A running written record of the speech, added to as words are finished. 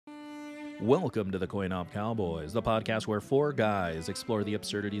Welcome to the Coin Op Cowboys, the podcast where four guys explore the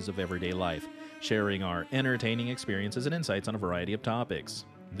absurdities of everyday life, sharing our entertaining experiences and insights on a variety of topics.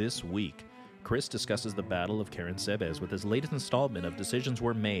 This week, Chris discusses the Battle of Karen Sebes with his latest installment of Decisions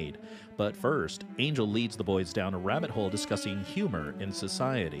Were Made. But first, Angel leads the boys down a rabbit hole discussing humor in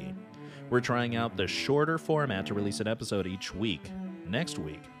society. We're trying out the shorter format to release an episode each week. Next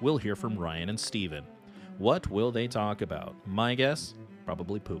week, we'll hear from Ryan and Steven. What will they talk about? My guess?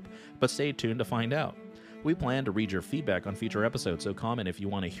 Probably poop. But stay tuned to find out. We plan to read your feedback on future episodes, so comment if you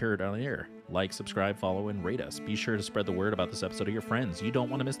want to hear it on air. Like, subscribe, follow, and rate us. Be sure to spread the word about this episode to your friends. You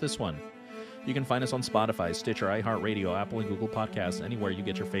don't want to miss this one. You can find us on Spotify, Stitcher, iHeartRadio, Apple, and Google Podcasts, anywhere you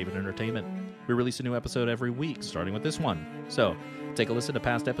get your favorite entertainment. We release a new episode every week, starting with this one. So, take a listen to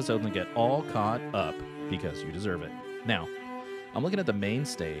past episodes and get all caught up, because you deserve it. Now, I'm looking at the main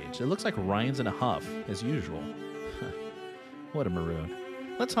stage. It looks like Ryan's in a huff, as usual. What a maroon.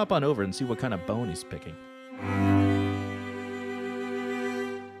 Let's hop on over and see what kind of bone he's picking.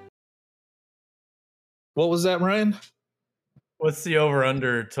 What was that, Ryan? What's the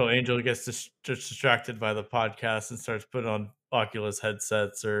over-under till Angel gets distracted by the podcast and starts putting on Oculus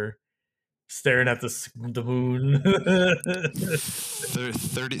headsets or staring at the moon?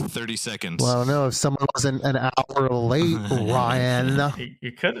 30 seconds. Well, I don't know if someone wasn't an hour late, Ryan.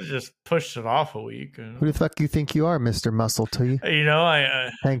 You could have just pushed it off a week. Who the fuck you think you are, Mr. Muscle T? You know, I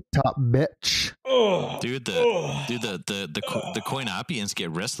Tank top bitch. Dude, the Coinopians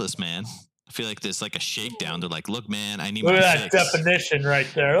get restless, man. I feel like there's like a shakedown. They're like, look, man, I need look my at that fix. definition right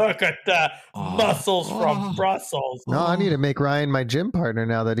there. Look at that muscles from Brussels. No, I need to make Ryan my gym partner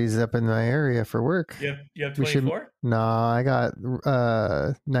now that he's up in my area for work. You have 24? No, I got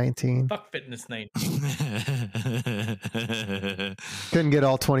 19. Fuck fitness 19. Couldn't get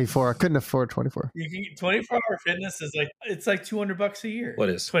all 24. I couldn't afford 24. You can 24-hour fitness is like $200 a year. What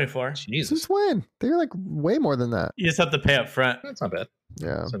is? 24. Jesus. Since when? They're like way more than that. You just have to pay up front. That's not bad.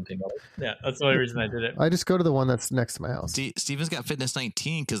 Yeah. $17. Yeah, that's the only reason I did it. I just go to the one that's next to my house. Steven's got Fitness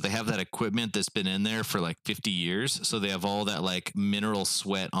 19 because they have that equipment that's been in there for like 50 years. So they have all that like mineral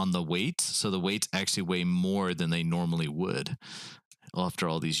sweat on the weights. So the weights actually weigh more than they normally would after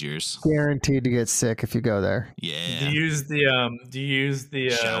all these years. Guaranteed to get sick if you go there. Yeah. Do you use the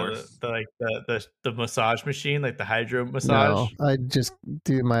Shower. the massage machine, like the hydro massage? No, I just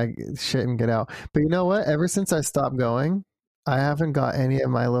do my shit and get out. But you know what? Ever since I stopped going, I haven't got any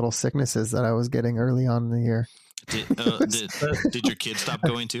of my little sicknesses that I was getting early on in the year. Did your kid stop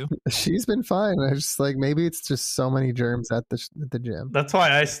going too? She's been fine. I just like maybe it's just so many germs at the gym. That's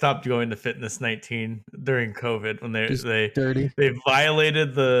why I stopped going to Fitness 19 during COVID when they Dirty. they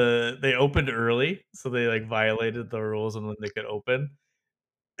opened early, so they like violated the rules on when they could open.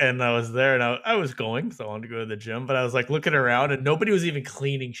 And I was there, and I was going, so I wanted to go to the gym, but I was like looking around, and nobody was even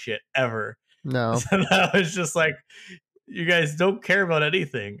cleaning shit ever. No. And I was just like, you guys don't care about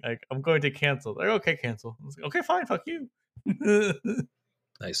anything. Like, I'm going to cancel. Like, okay, cancel. I was like, okay, fine, fuck you.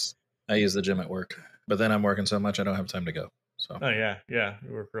 Nice. I use the gym at work, but then I'm working so much I don't have time to go. So. Oh yeah,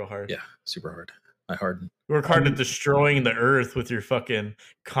 you work real hard. Yeah, super hard. I harden. You work hard at destroying the earth with your fucking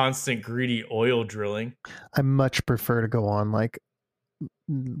constant greedy oil drilling. I much prefer to go on like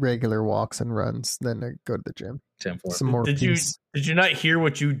regular walks and runs than to go to the gym. 10-4. Some more Did you not hear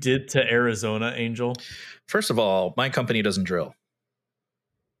what you did to Arizona, Angel? First of all, my company doesn't drill.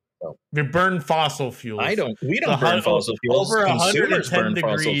 You burn fossil fuels. We don't burn fossil fuels. Over Consumers 110 burn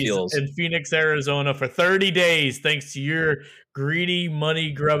fossil degrees fuels. in Phoenix, Arizona for 30 days, thanks to your greedy,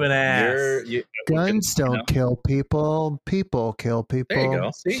 money grubbing ass. Guns don't kill people. People kill people. There you go.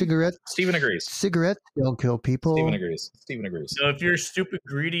 See? Cigarettes. Steven agrees. Cigarettes don't kill people. Steven agrees. So if your stupid,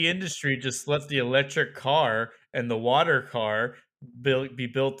 greedy industry just let the electric car and the water car be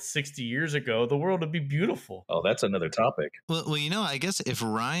built 60 years ago, the world would be beautiful. Oh, that's another topic. Well, you know, I guess if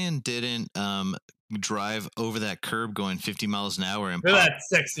Ryan didn't drive over that curb going 50 miles an hour and Look at that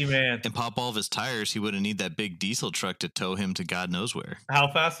sexy man. and pop all of his tires, he wouldn't need that big diesel truck to tow him to God knows where.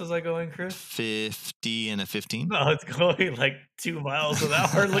 How fast was I going, Chris? 50 and a 15. No, it's going like 2 miles an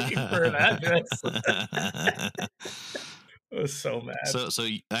hour looking for an address. I was so mad. So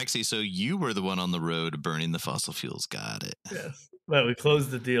you were the one on the road burning the fossil fuels. Got it. Yes. But we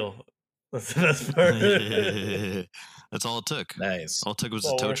closed the deal. That's the best part. That's all it took. Nice. All it took was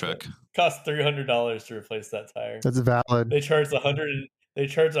a tow truck. Cost $300 to replace that tire. That's valid. They charged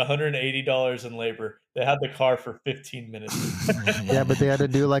 $180 in labor. They had the car for 15 minutes. Yeah, but they had to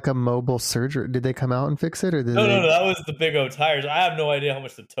do like a mobile surgery. Did they come out and fix it, or did No, that was the Big O tires. I have no idea how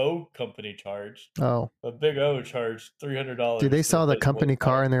much the tow company charged. Oh, but Big O charged $300. Dude, they saw the company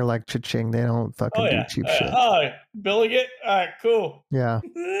car and they're like, cha-ching. They don't fucking do cheap shit. Oh, billing it? All right, cool. Yeah.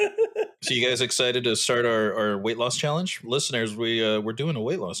 So you guys excited to start our weight loss challenge? Listeners, we're doing a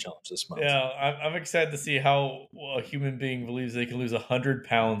weight loss challenge this month. Yeah, I'm excited to see how a human being believes they can lose 100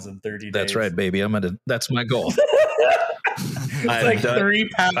 pounds in 30 days. That's right, baby. That's my goal. It's like 3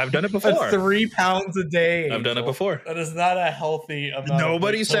 pounds. I've done it before. That's 3 pounds a day. I've done it before. That is not a healthy amount.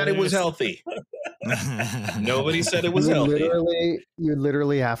 Nobody said it was healthy. Nobody said it was healthy. You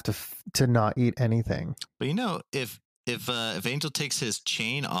literally have to not eat anything. But you know, if Angel takes his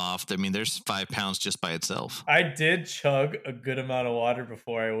chain off, I mean, there's 5 pounds just by itself. I did chug a good amount of water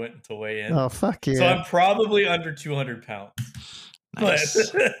before I went to weigh in. Oh, fuck yeah. So I'm probably under 200 pounds.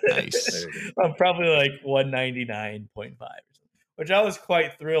 Nice. But Nice. I'm probably like 199.5 or something, which I was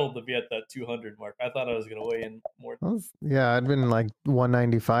quite thrilled to be at that 200 mark. I thought I was going to weigh in more. Yeah, I'd been like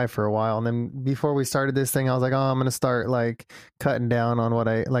 195 for a while. And then before we started this thing, I was like, oh, I'm going to start like cutting down on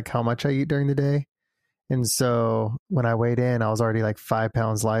how much I eat during the day. And so when I weighed in, I was already like 5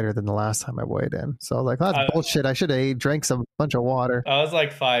 pounds lighter than the last time I weighed in. So I was like, that's bullshit. I should have drank a bunch of water. I was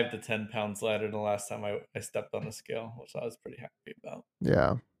like 5 to 10 pounds lighter than the last time I stepped on the scale, which I was pretty happy about.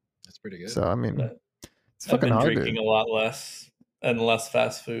 Yeah. That's pretty good. So, I mean, it's I've fucking been hard. drinking a lot less and less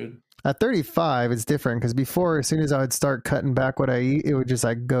fast food. At 35, it's different because before, as soon as I would start cutting back what I eat, it would just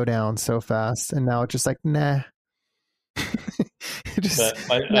like go down so fast. And now it's just like, nah.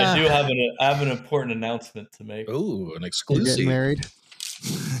 But I do have an important announcement to make. Ooh, an You exclusive. getting married?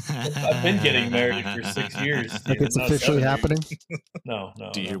 I've been getting married for 6 years. Like it's officially happening? No.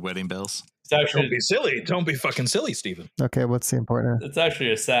 Do you hear wedding bells? It's actually, Don't be silly. Don't be fucking silly, Stephen. Okay, what's the important? it's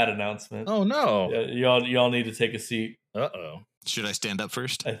actually a sad announcement. Oh no. Y'all need to take a seat. Uh-oh. Should I stand up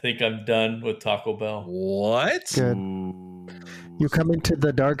first? I think I'm done with Taco Bell. What? Good. Ooh. You come into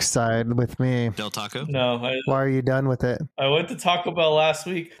the dark side with me. Del Taco? No, Why are you done with it? I went to Taco Bell last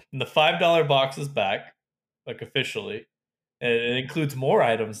week, and the $5 box is back, like officially. And it includes more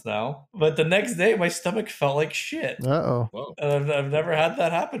items now. But the next day, my stomach felt like shit. Uh-oh. Whoa. And I've never had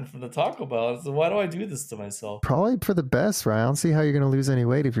that happen from the Taco Bell. So why do I do this to myself? Probably for the best, right? I don't see how you're going to lose any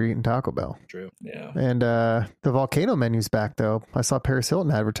weight if you're eating Taco Bell. True. Yeah. And the volcano menu's back, though. I saw Paris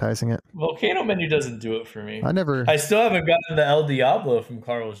Hilton advertising it. Volcano menu doesn't do it for me. I still haven't gotten the El Diablo from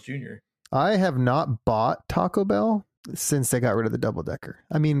Carl's Jr. I have not bought Taco Bell since they got rid of the double decker.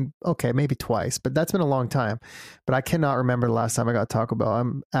 I mean, okay, maybe twice, but that's been a long time. But I cannot remember the last time I got Taco Bell.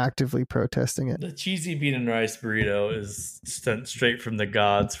 I'm actively protesting it. The cheesy bean and rice burrito is sent straight from the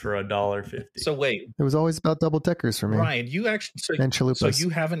gods for $1.50. So wait, It was always about double deckers for me. Ryan, you actually And chalupas. so you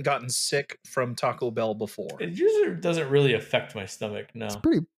haven't gotten sick from Taco Bell before? It usually doesn't really affect my stomach. No. It's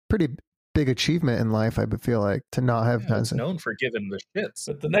pretty big achievement in life, I feel like, to not have It's known for giving the shits.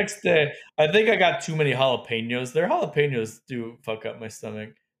 But the next day, I think I got too many jalapenos. Their jalapenos do fuck up my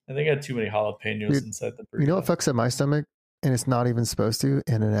stomach. I think I had too many jalapenos Dude, inside the burrito. You know what fucks up my stomach? And it's not even supposed to,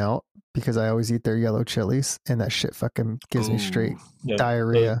 In-N-Out, because I always eat their yellow chilies, and that shit fucking gives me straight Yeah,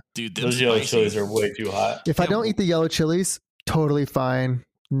 diarrhea. Dude, Those yellow chilies are way too hot. If I don't eat the yellow chilies, totally fine,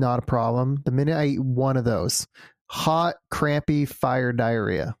 not a problem. The minute I eat one of those, hot, crampy, fire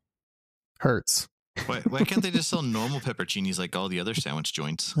diarrhea. Hurts. Why can't they just sell normal pepperoncinis like all the other sandwich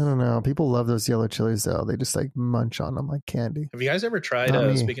joints? I don't know. People love those yellow chilies, though. They just like munch on them like candy. Have you guys ever tried, Not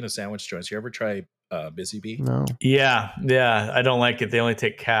me. speaking of sandwich joints, you ever try Busy Bee? No. Yeah. I don't like it. They only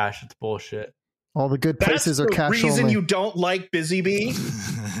take cash. It's bullshit. All the good places That's are cash the reason only. you don't like Busy Bee?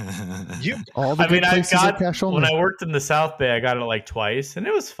 All the good places are cash only. when I worked in the South Bay, I got it like twice, and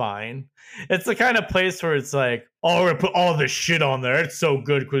it was fine. It's the kind of place where it's like, oh, we're gonna put all this shit on there. It's so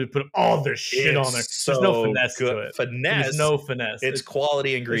good because we put all this shit on there. There's no finesse to it. There's no finesse. It's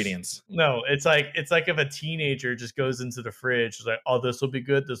quality ingredients. It's like if a teenager just goes into the fridge, it's like, oh, this will be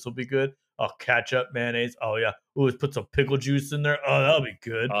good. This will be good. Oh, ketchup, mayonnaise. Oh yeah. Ooh, let's put some pickle juice in there. Oh, that'll be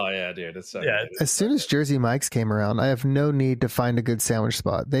good. Oh yeah, dude. It's so Yeah. good. As soon as Jersey Mike's came around, I have no need to find a good sandwich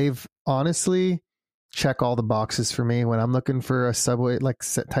spot. They've honestly check all the boxes for me when I'm looking for a Subway like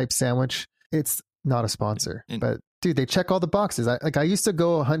type sandwich. It's not a sponsor, but dude, they check all the boxes. I used to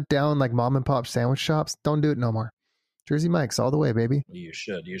go hunt down like mom and pop sandwich shops. Don't do it no more. Jersey Mike's all the way, baby. You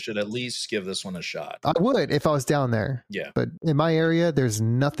should at least give this one a shot. I would if I was down there. Yeah. But in my area, there's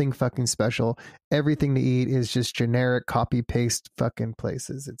nothing fucking special. Everything to eat is just generic copy paste fucking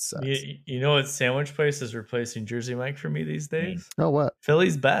places. It sucks. You know what sandwich place is replacing Jersey Mike for me these days? Oh, what?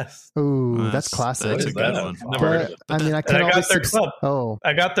 Philly's Best. Ooh, that's classic. That's a good one. Never heard of it. I mean, I And can't I got always their club. Oh,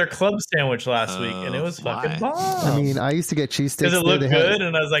 I got their club sandwich last week, and it was fucking bomb. I mean, I used to get cheesesteaks. Because it looked They had- good,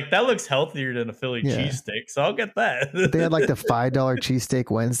 and I was like, that looks healthier than a Philly Yeah. cheesesteak, so I'll get that. They had like the $5 cheesesteak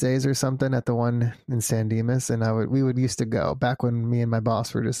Wednesdays or something at the one in San Dimas, and we would used to go back when me and my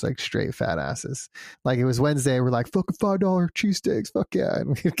boss were just like straight fat asses. Like it was Wednesday, we're like fucking $5 cheesesteaks, fuck yeah,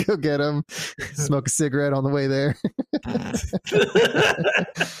 and we'd go get them, smoke a cigarette on the way there.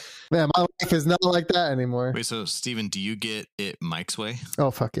 Man, my life is not like that anymore. Wait, so Steven, do you get it Mike's way?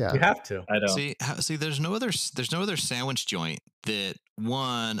 Oh fuck yeah! You have to. I don't. See, there's no other sandwich joint that,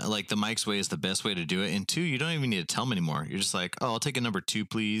 one, like the Mike's way is the best way to do it, and two, you don't even need to tell them anymore. You're just like, oh, I'll take a number 2,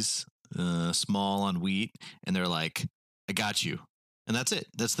 please, small on wheat, and they're like, I got you, and that's it.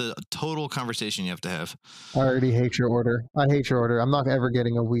 That's the total conversation you have to have. I already hate your order. I hate your order. I'm not ever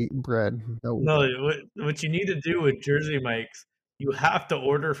getting a wheat bread. No, what you need to do with Jersey Mike's, you have to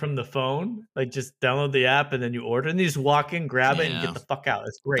order from the phone. Like just download the app and then you order, and you just walk in, grab it, and get the fuck out.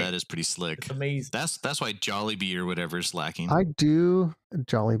 It's great. That is pretty slick. It's amazing. That's why Jollibee or whatever is lacking. I do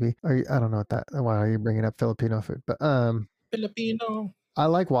Jollibee. I don't know what that. Why are you bringing up Filipino food? But Filipino. I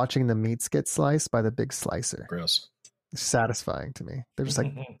like watching the meats get sliced by the big slicer. Gross. It's satisfying to me. They're just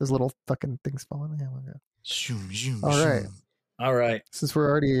like those little fucking things falling. Oh my God. Zoom, zoom, All right. zoom. All right. Since we're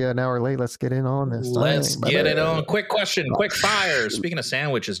already an hour late, let's get in on this. Let's get it on. Quick question, quick fire. Speaking of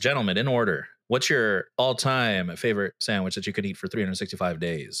sandwiches, gentlemen, in order, what's your all-time favorite sandwich that you could eat for 365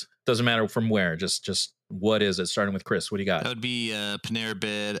 days? Doesn't matter from where. Just what is it? Starting with Chris, what do you got? That would be Panera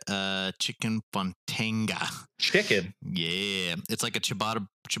Bread chicken fontanga. Chicken. Yeah, it's like a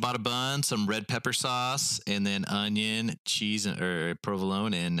ciabatta bun, some red pepper sauce, and then onion, cheese, or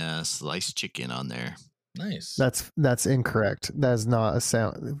provolone, and sliced chicken on there. Nice. That's incorrect. That is not a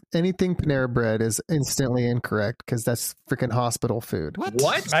sound. Anything Panera Bread is instantly incorrect because that's freaking hospital food.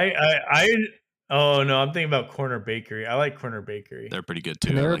 What? Oh no, I'm thinking about Corner Bakery. I like Corner Bakery. They're pretty good too.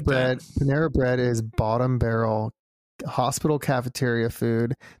 Panera Bread is bottom barrel hospital cafeteria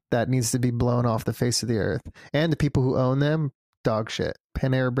food that needs to be blown off the face of the earth. And the people who own them, dog shit.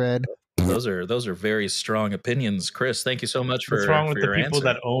 Panera Bread. Those are very strong opinions, Chris. Thank you so much for. What's wrong with the people answer.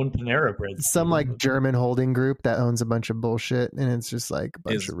 that own Panera Bread? Some like German holding group that owns a bunch of bullshit, and it's just like a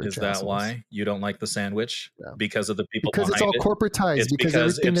bunch of rich Is that assholes. why you don't like the sandwich? Yeah. Because of the people Because it's all behind it? corporatized. It's because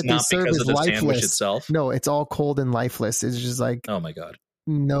everything it's that they not serve because is of the sandwich lifeless. itself. No, it's all cold and lifeless. It's just like Oh my god.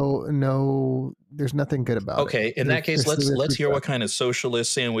 no. There's nothing good about it. Okay, in that case, let's hear what kind of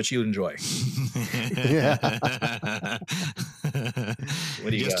socialist sandwich you enjoy. Yeah.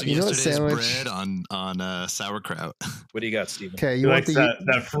 What do you got? You know what Yesterday's sandwich? bread on sauerkraut. What do you got, Steven? Okay, You you like want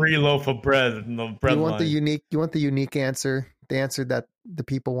that free loaf of bread and the bread you want the line. unique. You want the unique answer. The answer that the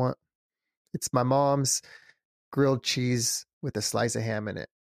people want. It's my mom's grilled cheese with a slice of ham in it.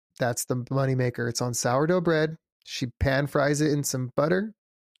 That's the moneymaker. It's on sourdough bread. She pan fries it in some butter.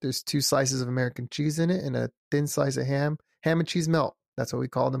 There's 2 slices of American cheese in it and a thin slice of ham. Ham and cheese melt. That's what we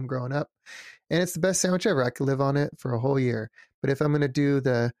called them growing up. And it's the best sandwich ever. I could live on it for a whole year. But if I'm going to do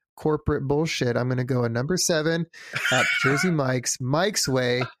the corporate bullshit, I'm going to go a number 7 at Jersey Mike's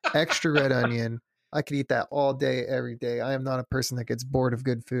Way, extra red onion. I could eat that all day, every day. I am not a person that gets bored of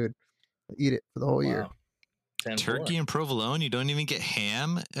good food. I eat it for the whole year. 10-4. Turkey and provolone. You don't even get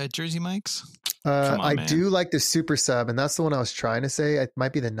ham at Jersey Mike's? I man. do like the super sub, and that's the one I was trying to say. It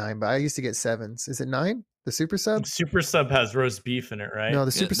might be the 9, but I used to get 7s. Is it 9? The super sub? Super Sub has roast beef in it, right? No,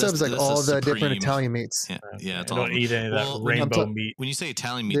 the super sub is like that's all the the different supreme. Italian meats. Yeah, it's I all don't eat any of that Well, rainbow meat. When you say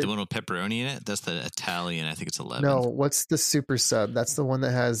Italian meat, the one with pepperoni in it, that's the Italian. I think it's 11. No, what's the super sub? That's the one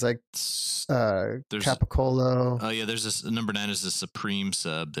that has like There's- capicolo. Oh yeah, there's this number 9 is the supreme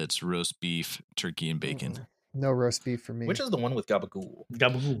sub that's roast beef, turkey, and bacon. No roast beef for me. Which is the one with gabagool?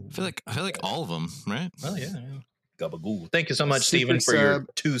 Gabagool. I feel like all of them, right? Oh yeah. Gabagool. Thank you so much, Super Steven, for your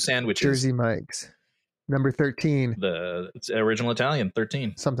sub, 2 sandwiches. Jersey Mike's. Number 13. It's original Italian,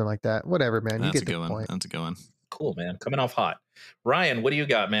 13. Something like that. Whatever, man. That's You a get the good one. point. That's a good one. Cool, man. Coming off hot. Ryan, what do you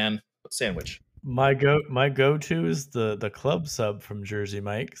got, man? What sandwich? My go-to is the club sub from Jersey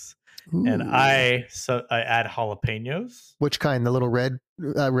Mike's, and Ooh. I add jalapenos. Which kind? The little red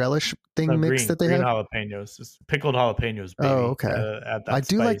relish thing No, mix that they green have? jalapenos, just pickled jalapenos. Baby. Oh, okay. Add that I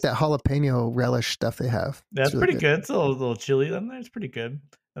do like spice. that jalapeno relish stuff they have. That's It's really pretty good. It's a little chili in there. It's pretty good.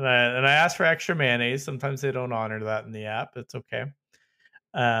 And I ask for extra mayonnaise. Sometimes they don't honor that in the app. It's okay.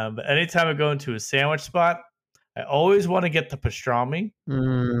 But anytime I go into a sandwich spot, I always want to get the pastrami,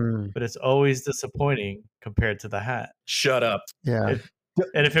 but it's always disappointing compared to the hat. Shut up. Yeah.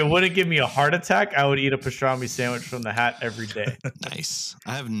 And if it wouldn't give me a heart attack, I would eat a pastrami sandwich from the hat every day. Nice.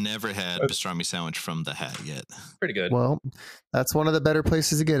 I have never had pastrami sandwich from the hat yet. Pretty good. Well, that's one of the better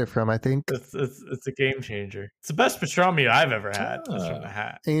places to get it from, I think. It's a game changer. It's the best pastrami I've ever had. It's from the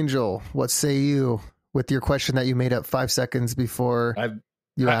hat. Angel, what say you with your question that you made up 5 seconds before?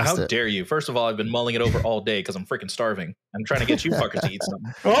 You asked How it. dare you? First of all, I've been mulling it over all day because I'm freaking starving. I'm trying to get you fuckers to eat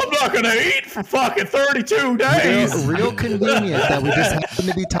something. I'm not gonna eat for fucking 32 days. Real convenient that we just happen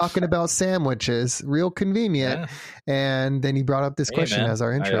to be talking about sandwiches. Real convenient. Yeah. And then he brought up this Hey, question man. as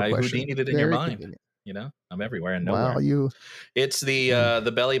our intro I question. Houdini'd it in your Very mind. convenient. You know, I'm everywhere and nowhere. Wow, It's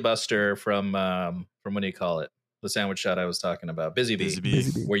the belly buster from what do you call it? The sandwich shop I was talking about, Busy Bee, Busy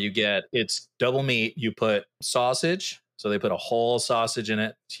Bee. where you get it's double meat. You put sausage, so they put a whole sausage in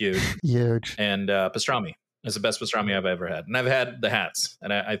it. It's huge. Huge. And pastrami. It's the best pastrami I've ever had, and I've had the hats,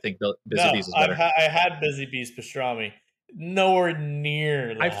 and I think Busy Bee's is better. I had Busy Bee's pastrami. Nowhere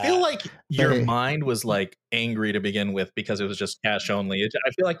near. I feel like your Hey. mind was like angry to begin with because it was just cash only. I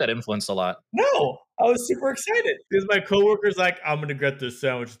feel like that influenced a lot. No, I was super excited because my coworker's like, "I'm gonna get this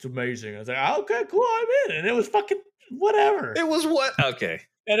sandwich. It's amazing." I was like, "Okay, cool, I'm in," and it was fucking whatever. It was what? Okay.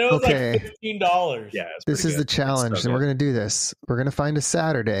 And it was Okay. like $15. Yeah. It's This pretty is the good. It's challenge, so and we're good. going to do this. We're going to find a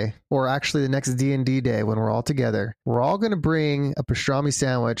Saturday, or actually the next D&D day when we're all together. We're all going to bring a pastrami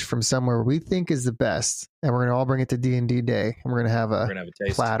sandwich from somewhere we think is the best, and we're going to all bring it to D&D day, and we're going to have We're a gonna have a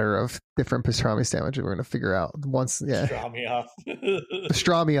taste. platter of different pastrami sandwiches. We're going to figure out once, Pastrami off.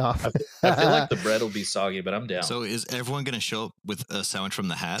 pastrami off. I feel like the bread will be soggy, but I'm down. So is everyone going to show up with a sandwich from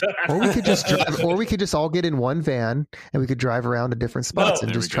the hat? Or we could just drive, or we could just all get in one van and we could drive around to different spots No,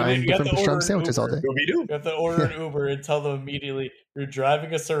 and there just we go. try You have different to order pastrami an sandwiches all day. Uber. Scooby-Doo. You have to order an Uber and tell them immediately you're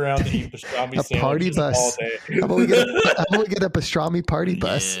driving us around to eat pastrami A party sandwiches all bus. day. How about we get a pastrami party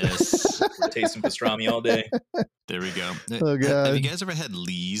bus? Yes. We're tasting pastrami all day. There we go. Oh, God. Have you guys ever had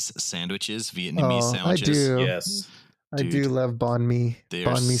Lee's sandwiches, Vietnamese Oh, sandwiches? I do. Yes. I do Dude, love banh mi. They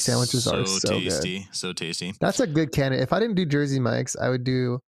Banh mi sandwiches are so good. tasty. So tasty. That's a good candidate. If I didn't do Jersey Mike's, I would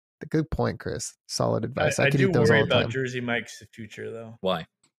do. A good point, Chris. Solid advice. I I could do eat those worry all the about time. Jersey Mike's future though. Why?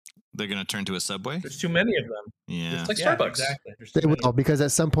 They're going to turn to a Subway? There's too many of them. Yeah. It's like Starbucks. Exactly. There's They too many. will, because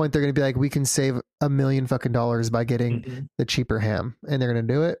at some point they're going to be like, we can save $1 million fucking dollars by getting Mhm. the cheaper ham, and they're going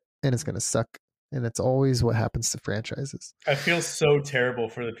to do it, and it's going to suck. And that's always what happens to franchises. I feel so terrible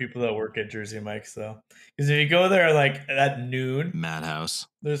for the people that work at Jersey Mike's though, because if you go there like at noon, Madhouse.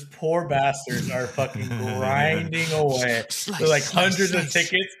 those poor bastards are fucking grinding away. Slice, They're like slice, hundreds of slice.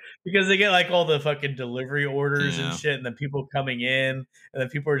 tickets because they get like all the fucking delivery orders Yeah. and shit, and then people coming in, and then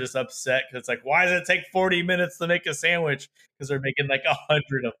people are just upset because it's like, why does it take 40 minutes to make a sandwich? Because they're making like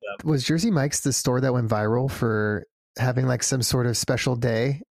 100 of them. Was Jersey Mike's the store that went viral for having like some sort of special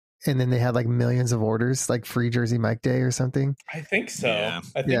day? And then they had like millions of orders, like free Jersey Mike Day or something. I think so. Yeah.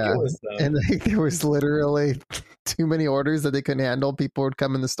 I think Yeah. it was though. And like, there was literally too many orders that they couldn't handle. People would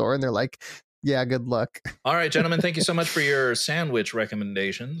come in the store and they're like, yeah, good luck. All right, gentlemen, thank you so much for your sandwich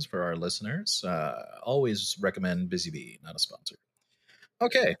recommendations for our listeners. Always recommend Busy Bee, not a sponsor.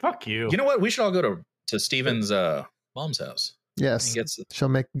 Okay. Fuck you. You know what? We should all go to Steven's mom's house. Yes. He gets She'll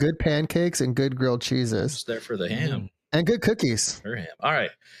make good pancakes and good grilled cheeses just there for the ham. and good cookies. Her ham. All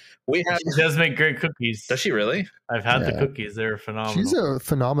right. We have. She does make great cookies. Does she really? I've had the Yeah. cookies. They're phenomenal. She's a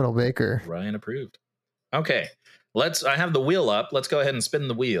phenomenal baker. Ryan approved. Okay. I have the wheel up. Let's go ahead and spin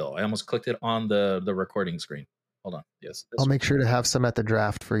the wheel. I almost clicked it on the recording screen. Hold on. Yes. I'll make sure to have some at the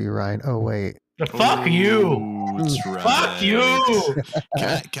draft for you, Ryan. Oh, wait. Fuck you. Ooh, that's right. Fuck you.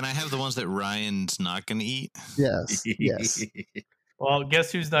 Can I have the ones that Ryan's not going to eat? Yes. Yes. Well,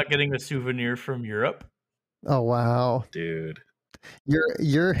 guess who's not getting a souvenir from Europe? Oh, wow. Dude.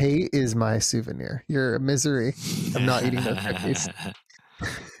 Your hate is my souvenir. Your misery. I'm not eating those cookies.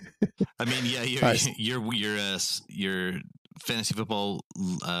 I mean, yeah, Nice. your fantasy football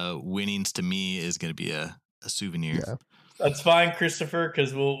winnings to me is going to be a souvenir. Yeah. That's fine, Christopher,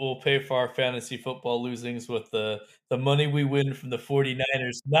 because we'll pay for our fantasy football losings with the money we win from the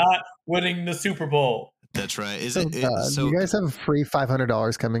 49ers not winning the Super Bowl. That's right. Is So, it so? you guys have a free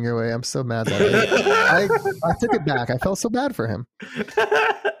 $500 coming your way. I'm so mad that I took it back. I felt so bad for him.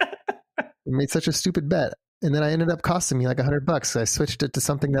 He made such a stupid bet. And then I ended up costing me like $100. So I switched it to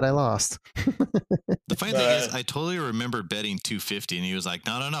something that I lost. The funny thing is, I totally remember betting 250, and he was like,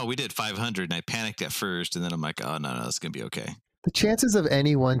 "No, we did 500." And I panicked at first, and then I'm like, "Oh no, it's gonna be okay." The chances of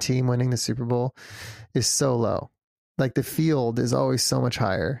any one team winning the Super Bowl is so low. Like the field is always so much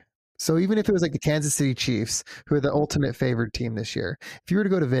higher. So even if it was like the Kansas City Chiefs, who are the ultimate favored team this year, if you were to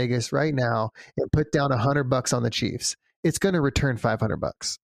go to Vegas right now and put down $100 on the Chiefs, it's going to return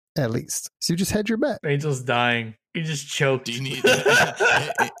 $500 at least. So you just hedge your bet. Angel's dying. He just choked. Do you need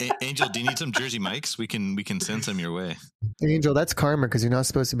Angel? Do you need some Jersey Mikes? We can send some your way. Angel, that's karma because you're not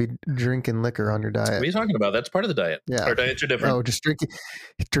supposed to be drinking liquor on your What are diet. you talking about? That's part of the diet. Yeah. Our diets are different. Oh, just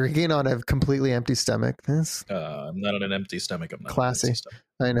drinking on a completely empty stomach. That's I'm not on an empty stomach. I'm not on an Classy. empty stomach.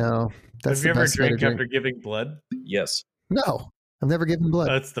 I know. That's Have you the ever best way to drank drink. after giving blood? Yes. No, I've never given blood.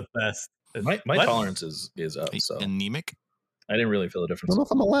 That's the best. My What? tolerance is up, so Anemic. I didn't really feel a I difference. don't know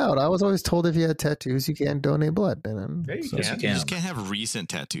if I'm allowed. I was always told if you had tattoos, you can't donate blood. And Yeah, you Yes, can. you You just can. can't have recent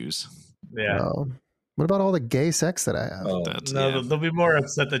tattoos. Yeah. Oh. What about all the gay sex that I have? Oh, That's, No, yeah. they'll be more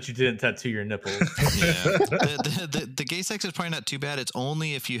upset that you didn't tattoo your nipples. Yeah. The gay sex is probably not too bad. It's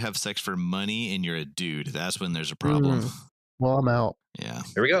only if you have sex for money and you're a dude. That's when there's a problem. Well, I'm out. Yeah.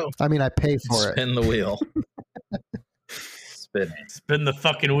 here we go. I mean, I pay for it. Spin the wheel. Spinning. Spin the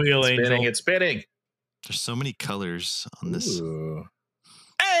fucking wheel, Spinning. Angel. It's spinning. There's so many colors on this. Ooh.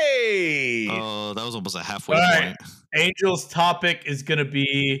 Hey! Oh, that was almost a halfway All right. point. Angel's topic is going to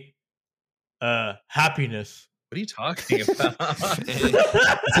be happiness. What are you talking about? Hey,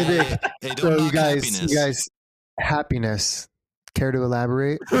 So, Vic, hey, don't so knock you happiness. guys, happiness. Care to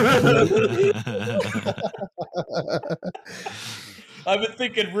elaborate? I've been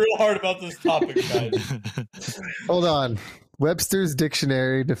thinking real hard about this topic, guys. Hold on. Webster's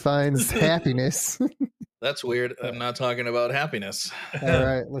dictionary defines happiness. That's weird. I'm not talking about happiness. All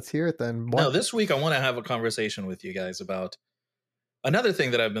right, let's hear it then. No, this week I want to have a conversation with you guys about another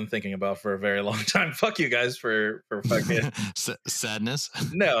thing that I've been thinking about for a very long time. Fuck you guys for fucking Sadness.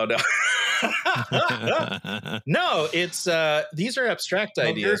 no. No, it's these are abstract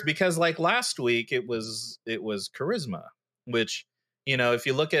ideas because like last week it was charisma, which, you know, if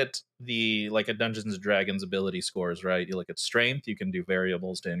you look at the like a Dungeons and Dragons ability scores, right? You look at strength, you can do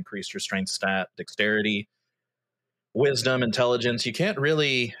variables to increase your strength stat, dexterity, wisdom, intelligence. You can't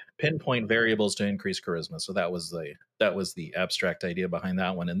really pinpoint variables to increase charisma. So that was the abstract idea behind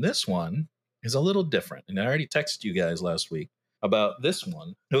that one. And this one is a little different. And I already texted you guys last week about this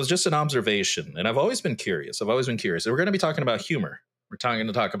one. It was just an observation. And I've always been curious. So we're going to be talking about humor. We're going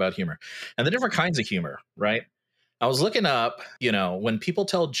to talk about humor and the different kinds of humor, right? I was looking up, you know, when people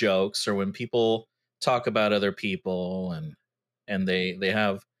tell jokes or when people talk about other people and they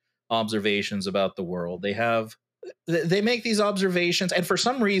have observations about the world, they make these observations, and for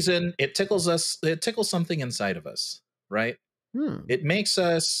some reason it tickles something inside of us, right? It makes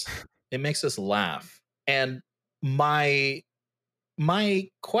us laugh. And my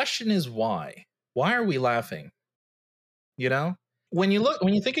question is why are we laughing? You know, when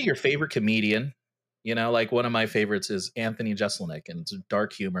you think of your favorite comedian, you know, like one of my favorites is Anthony Jeselnik, and it's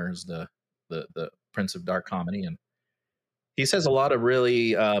dark humor is the prince of dark comedy, and he says a lot of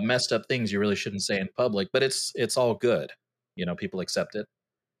really messed up things you really shouldn't say in public, but it's all good. You know, people accept it.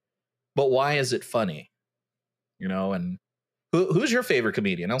 But why is it funny? You know, and who's your favorite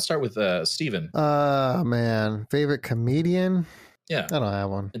comedian? I'll start with Steven. Man, favorite comedian? Yeah. I don't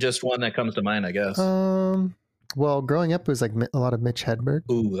have one. Just one that comes to mind, I guess. Well, growing up, it was like a lot of Mitch Hedberg.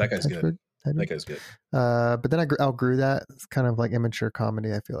 Ooh, that guy's good. That guy's good. But then I outgrew that. It's kind of like immature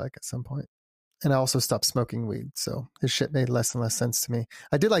comedy, I feel like, at some point. And I also stopped smoking weed, so his shit made less and less sense to me.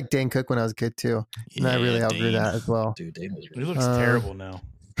 I did like Dane Cook when I was a kid, too. And I really outgrew that as well. Dude, Dane was He looks terrible now.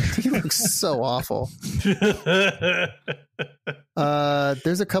 He looks so awful.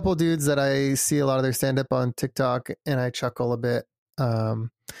 There's a couple dudes that I see a lot of their stand-up on TikTok, and I chuckle a bit.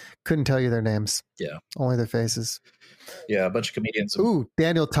 Couldn't tell you their names. Yeah. Only their faces. Yeah, a bunch of comedians. Ooh,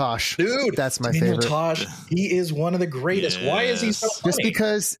 Daniel Tosh. Dude, that's my Daniel favorite. Tosh, he is one of the greatest. Yes. Why is he so funny? Just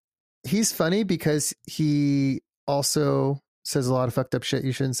because he's funny, because he also says a lot of fucked up shit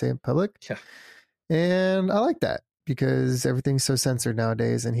you shouldn't say in public. Yeah. And I like that because everything's so censored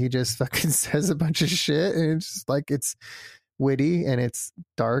nowadays, and he just fucking says a bunch of shit, and it's just like, it's witty and it's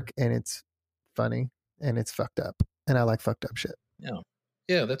dark and it's funny and it's fucked up. And I like fucked up shit. Yeah.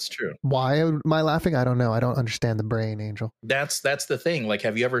 Yeah, that's true. Why am I laughing? I don't know. I don't understand the brain, Angel. That's the thing. Like,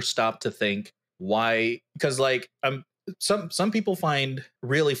 have you ever stopped to think why? Because like, some people find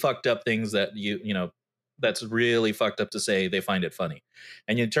really fucked up things that you know, that's really fucked up to say they find it funny.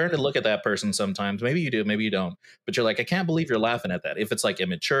 And you turn to look at that person sometimes. Maybe you do, maybe you don't. But you're like, I can't believe you're laughing at that. If it's like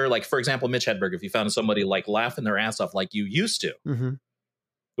immature, like for example, Mitch Hedberg, if you found somebody like laughing their ass off like you used to,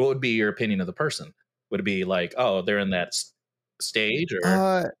 what would be your opinion of the person? Would it be like, oh, they're in that stage?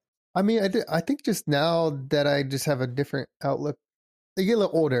 Or I mean, I think just now that I just have a different outlook, you get a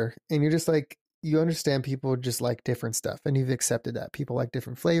little older and you're just like, you understand people just like different stuff, and you've accepted that people like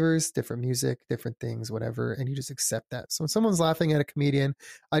different flavors, different music, different things, whatever, and you just accept that. So when someone's laughing at a comedian,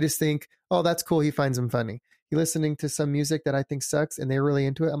 I just think, oh, that's cool, he finds them funny. You're listening to some music that I think sucks and they're really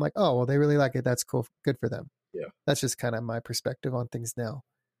into it, I'm like, oh, well, they really like it, that's cool, good for them. Yeah, that's just kind of my perspective on things now.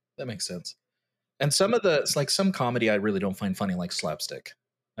 That makes sense. And some of the, like some comedy I really don't find funny, like slapstick.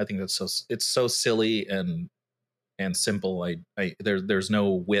 I think that's it's so silly and simple. There's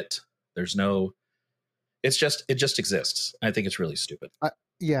no wit. There's no, it just exists. I think it's really stupid.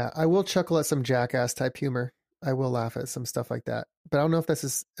 I will chuckle at some jackass type humor. I will laugh at some stuff like that. But I don't know if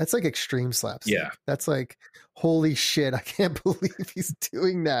that's like extreme slapstick. Yeah. That's like, holy shit, I can't believe he's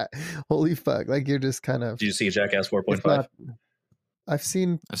doing that. Holy fuck. Like you're just kind of. Did you see Jackass it's 4.5? not- I've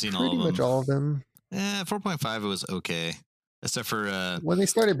seen all pretty of much them. all of them. 4.5 it was okay, except for When they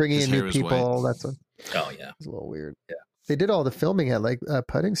started bringing his in hair new was people, white. that's what Oh yeah. was a little weird. Yeah. They did all the filming at like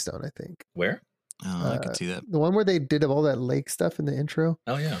Puddingstone, I think. Where? Oh, I could see that. The one where they did all that lake stuff in the intro.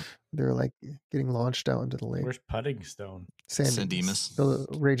 Oh yeah. They were like getting launched out into the lake. Where's Puddingstone? San Dimas. The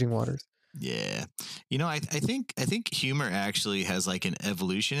raging waters. Yeah, I think humor actually has like an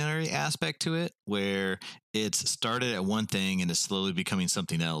evolutionary aspect to it, where it's started at one thing and is slowly becoming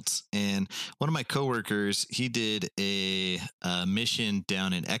something else. And one of my coworkers, he did a mission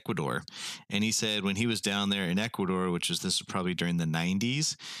down in Ecuador, and he said when he was down there in Ecuador, which was this was probably during the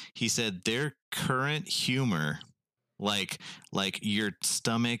 90s, he said their current humor, like your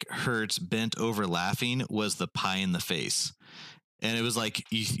stomach hurts bent over laughing, was the pie in the face. And it was like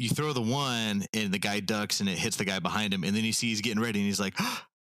you throw the one and the guy ducks and it hits the guy behind him. And then you see he's getting ready and he's like, oh,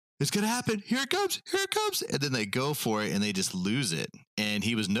 it's going to happen. Here it comes. Here it comes. And then they go for it and they just lose it. And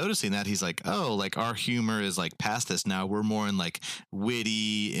he was noticing that. He's like, oh, like our humor is like past this now. We're more in like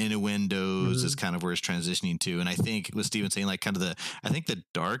witty innuendos is kind of where it's transitioning to. And I think with Steven saying like kind of I think the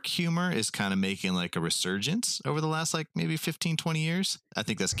dark humor is kind of making like a resurgence over the last like maybe 15, 20 years. I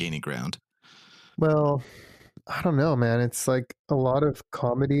think that's gaining ground. Well, I don't know, man. It's like a lot of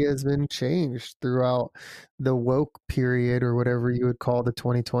comedy has been changed throughout the woke period or whatever you would call the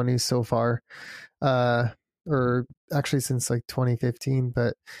 2020s so far. Or actually since like 2015,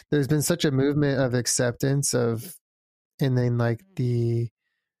 but there's been such a movement of acceptance of, and then like the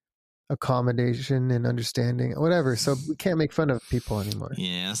accommodation and understanding, whatever. So we can't make fun of people anymore.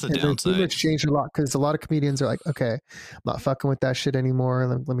 Yeah, that's the and downside. The humor's changed a lot because a lot of comedians are like, okay, I'm not fucking with that shit anymore.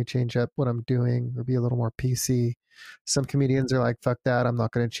 Let me change up what I'm doing or be a little more PC. Some comedians are like, fuck that, I'm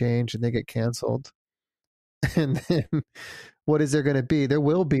not going to change, and they get canceled. And then what is there going to be? There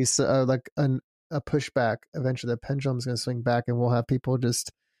will be like a pushback. Eventually the pendulum's going to swing back and we'll have people just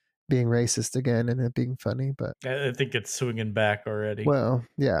being racist again and it being funny. But I think it's swinging back already. Well,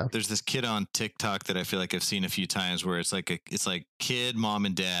 yeah. There's this kid on TikTok that I feel like I've seen a few times where it's like kid, mom,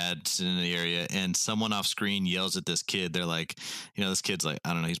 and dad sitting in the area, and someone off screen yells at this kid. They're like, this kid's like,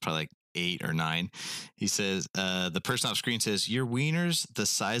 I don't know, he's probably like 8 or 9. He says, the person off screen says, "Your wiener's the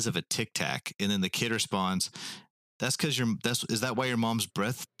size of a Tic Tac," and then the kid responds, "That's because is that why your mom's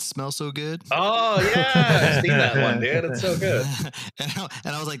breath smells so good?" Oh yeah, I've seen that one, dude. It's so good. and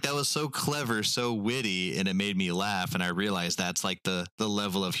I was like, that was so clever, so witty, and it made me laugh. And I realized that's like the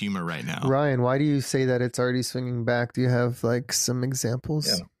level of humor right now. Ryan, why do you say that it's already swinging back? Do you have like some examples?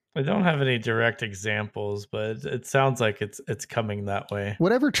 Yeah. I don't have any direct examples, but it sounds like it's coming that way.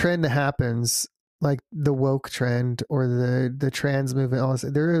 Whatever trend happens, like the woke trend or the trans movement, all this,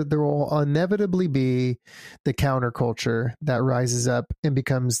 there will inevitably be the counterculture that rises up and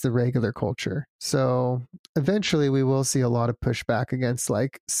becomes the regular culture. So eventually we will see a lot of pushback against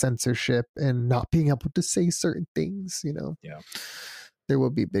like censorship and not being able to say certain things, Yeah. There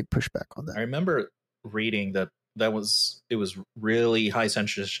will be big pushback on that. I remember reading that it was really high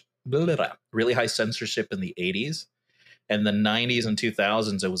censorship in the 80s. And the 90s and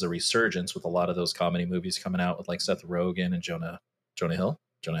 2000s, it was a resurgence with a lot of those comedy movies coming out with like Seth Rogen and Jonah Hill,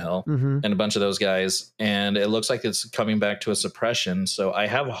 and a bunch of those guys. And it looks like it's coming back to a suppression. So I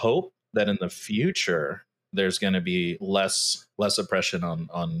have hope that in the future there's going to be less oppression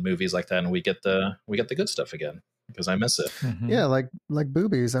on movies like that, and we get the good stuff again, because I miss it. Mm-hmm. Yeah, like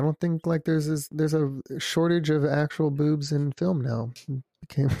boobies. I don't think like there's a shortage of actual boobs in film now.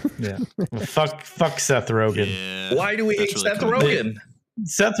 Yeah. Well, fuck Seth Rogen. Yeah, Why do we hate really Seth cool. Rogen?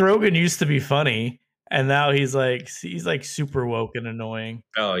 Seth Rogen used to be funny, and now he's like super woke and annoying.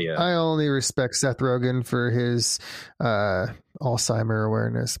 Oh yeah. I only respect Seth Rogen for his Alzheimer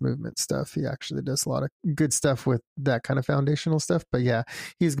awareness movement stuff. He actually does a lot of good stuff with that kind of foundational stuff. But yeah,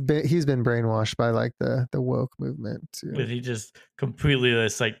 he's been brainwashed by like the woke movement too. But he just completely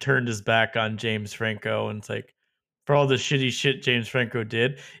just like turned his back on James Franco, and it's like, for all the shitty shit James Franco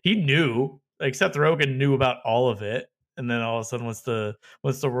did, he knew, like Seth Rogen knew about all of it. And then all of a sudden, once the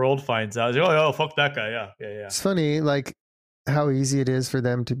world finds out, he's like, oh, fuck that guy. Yeah. It's funny, like how easy it is for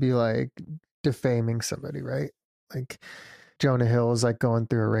them to be like defaming somebody, right? Like Jonah Hill is like going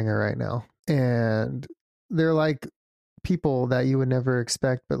through a ringer right now, and they're like people that you would never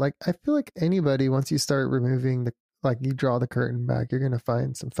expect. But like, I feel like anybody, once you start removing you draw the curtain back, you're gonna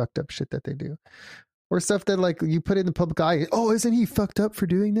find some fucked up shit that they do. Or stuff that like you put in the public eye. Oh, isn't he fucked up for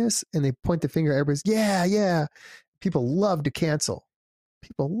doing this? And they point the finger at everybody's. Yeah. People love to cancel.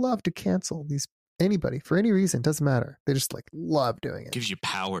 People love to cancel these anybody for any reason. Doesn't matter. They just like love doing it. Gives you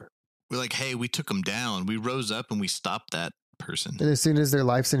power. We're like, hey, we took them down. We rose up and we stopped that person. And as soon as their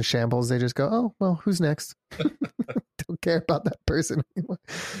life's in shambles, they just go, oh, well, who's next? Don't care about that person anymore.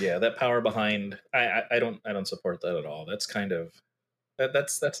 Yeah, that power behind, I don't support that at all. That's kind of,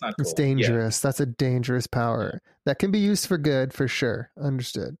 that's not cool. It's dangerous. Yeah. That's a dangerous power that can be used for good, for sure.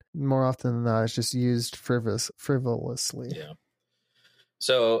 Understood. More often than not, it's just used frivolously. Yeah.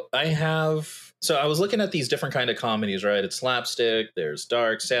 So I was looking at these different kind of comedies, right? It's slapstick, there's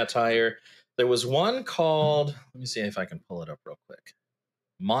dark satire. There was one called, let me see if I can pull it up real quick.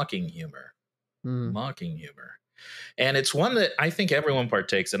 Mocking humor. Mocking humor. And it's one that I think everyone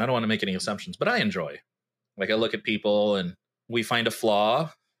partakes in. I don't want to make any assumptions, but I enjoy. Like I look at people and we find a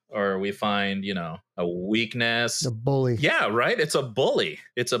flaw or we find, a weakness. A bully. Yeah, right? It's a bully.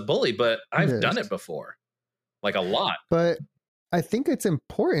 But I've done it before. Like a lot. But I think it's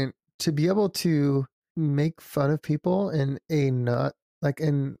important to be able to make fun of people and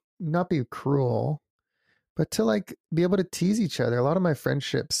not be cruel, but to like be able to tease each other. A lot of my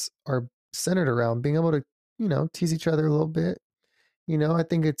friendships are centered around being able to, tease each other a little bit. I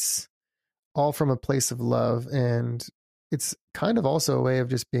think it's all from a place of love, and it's kind of also a way of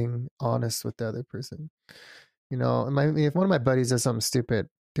just being honest with the other person. If one of my buddies does something stupid,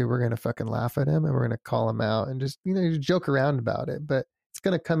 dude, we're going to fucking laugh at him and we're going to call him out and just, joke around about it, but it's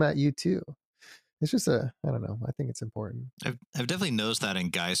going to come at you too. It's just I don't know. I think it's important. I've definitely noticed that in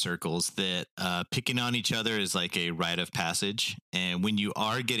guy circles that picking on each other is like a rite of passage. And when you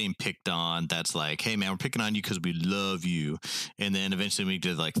are getting picked on, that's like, hey man, we're picking on you because we love you. And then eventually we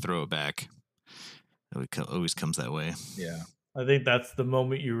just like throw it back. It always comes that way. Yeah. I think that's the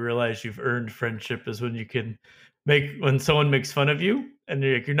moment you realize you've earned friendship, is when you can when someone makes fun of you and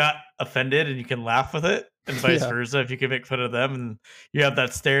you're not offended and you can laugh with it, and vice versa. If you can make fun of them and you have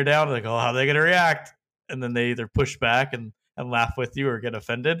that stare down, like, oh, how are they going to react? And then they either push back and laugh with you or get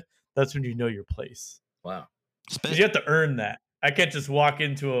offended. That's when you know your place. Wow. Because you have to earn that. I can't just walk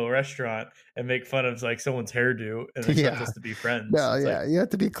into a restaurant and make fun of like someone's hairdo and expect us to be friends. No, you have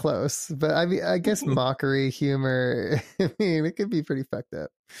to be close. But I mean, I guess mockery, humor, it could be pretty fucked up.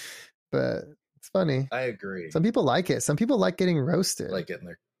 But it's funny. I agree. Some people like it. Some people like getting roasted. Like getting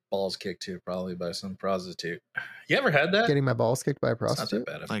their balls kicked too, probably by some prostitute. You ever had that? Getting my balls kicked by a prostitute? It's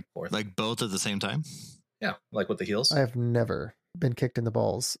not that bad. Like both at the same time? Yeah, like with the heels. I have never been kicked in the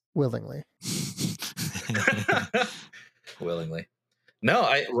balls willingly. Willingly. No,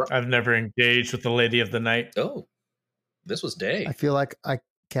 I've never engaged with the lady of the night. Oh, this was Day. I feel like I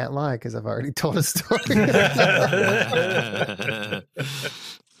can't lie because I've already told a story.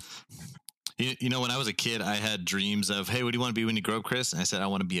 When I was a kid, I had dreams of, hey, what do you want to be when you grow up, Chris? And I said, I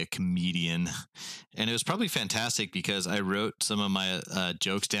want to be a comedian. And it was probably fantastic because I wrote some of my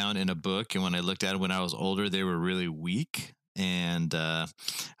jokes down in a book. And when I looked at it when I was older, they were really weak. And I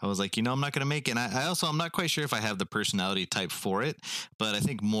was like, I'm not going to make it. And I'm not quite sure if I have the personality type for it. But I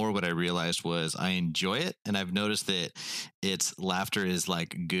think more what I realized was I enjoy it. And I've noticed that laughter is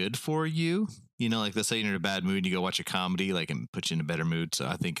like good for you. Like let's say you're in a bad mood and you go watch a comedy, like, and put you in a better mood. So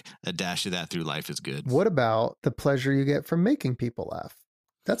I think a dash of that through life is good. What about the pleasure you get from making people laugh?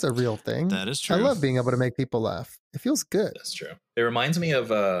 That's a real thing. That is true. I love being able to make people laugh. It feels good. That's true. It reminds me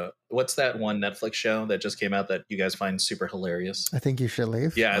of what's that one Netflix show that just came out that you guys find super hilarious? I Think You Should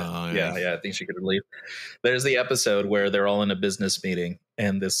Leave. Yeah. I think she could leave. There's the episode where they're all in a business meeting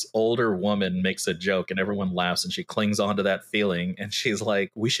and this older woman makes a joke and everyone laughs and she clings onto that feeling and she's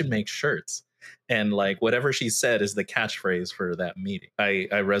like, we should make shirts. And like whatever she said is the catchphrase for that meeting. I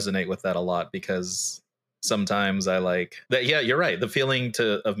resonate with that a lot because sometimes I like that. Yeah, you're right. The feeling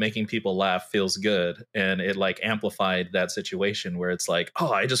of making people laugh feels good. And it like amplified that situation where it's like,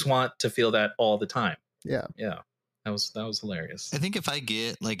 oh, I just want to feel that all the time. Yeah. Yeah. That was hilarious. I think if I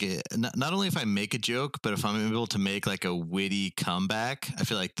get like not only if I make a joke, but if I'm able to make like a witty comeback, I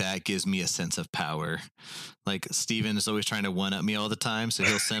feel like that gives me a sense of power. Like Steven is always trying to one up me all the time. So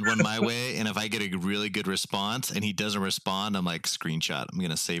he'll send one my way. And if I get a really good response and he doesn't respond, I'm like, screenshot. I'm going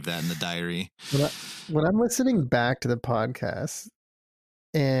to save that in the diary. When I'm listening back to the podcast,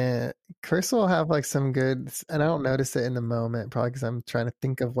 and Chris will have like some good, and I don't notice it in the moment, probably because I'm trying to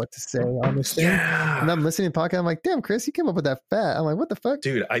think of what to say on this thing. And I'm listening to the podcast. I'm like, damn, Chris, you came up with that fat. I'm like, what the fuck?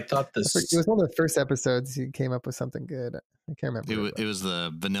 Dude, I thought this. It was one of the first episodes he came up with something good. I can't remember. It was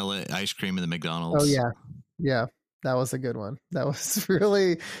the vanilla ice cream in the McDonald's. Oh, yeah. Yeah. That was a good one. That was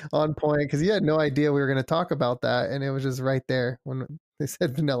really on point because you had no idea we were going to talk about that. And it was just right there when they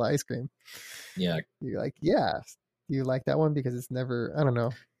said vanilla ice cream. Yeah. You're like, yeah. You like that one because it's never, I don't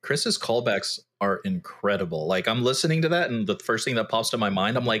know. Chris's callbacks are incredible. Like I'm listening to that and the first thing that pops to my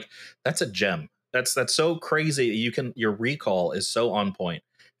mind, I'm like, that's a gem. That's so crazy. Your recall is so on point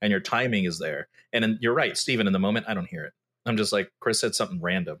and your timing is there. And you're right, Steven, in the moment, I don't hear it. I'm just like, Chris said something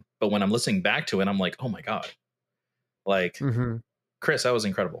random. But when I'm listening back to it, I'm like, oh my God. Like, Chris, that was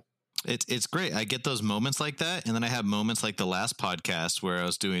incredible. It's great. I get those moments like that, and then I have moments like the last podcast where I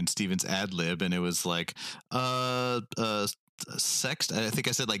was doing Steven's ad lib, and it was like, sext. I think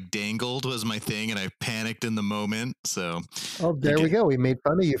I said like dangled was my thing, and I panicked in the moment. So, there we go. We made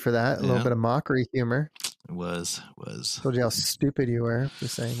fun of you for that. A little Yeah. bit of mockery humor. it was. Told you how stupid you were for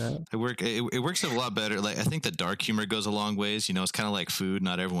saying that. It works a lot better. Like I think the dark humor goes a long ways. You know, it's kind of like food.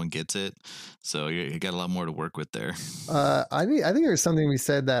 Not everyone gets it, so you got a lot more to work with there. I think there's something we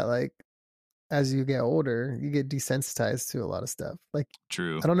said that like as you get older, you get desensitized to a lot of stuff. Like,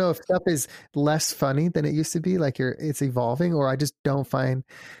 True. I don't know if stuff is less funny than it used to be. Like it's evolving, or I just don't find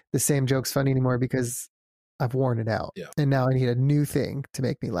the same jokes funny anymore because I've worn it out. Yeah. And now I need a new thing to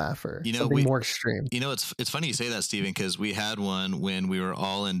make me laugh, or something more extreme. You know, it's funny you say that, Steven, because we had one when we were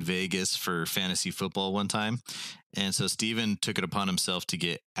all in Vegas for fantasy football one time. And so Steven took it upon himself to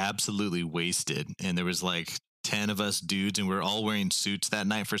get absolutely wasted. And there was like 10 of us dudes, and we're all wearing suits that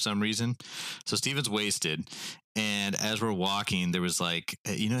night for some reason. So Steven's wasted. And as we're walking, there was like,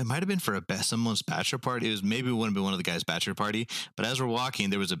 you know, it might have been for someone's bachelor party. It was maybe it wouldn't be one of the guys' bachelor party. But as we're walking,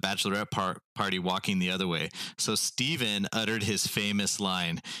 there was a bachelorette party walking the other way. So Steven uttered his famous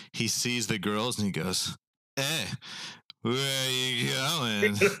line. He sees the girls and he goes, "Hey, where are you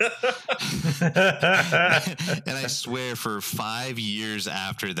going?" And I swear for 5 years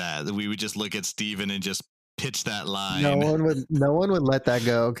after that, we would just look at Steven and just pitch that line. No one would let that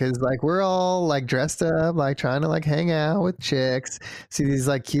go, because like we're all like dressed up, like trying to like hang out with chicks, see these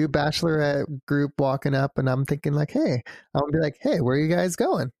like cute bachelorette group walking up, and I'm thinking like, hey, I'm gonna be like, hey, where are you guys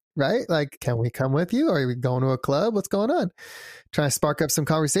going? Right? Like, can we come with you? Are we going to a club? What's going on? Trying to spark up some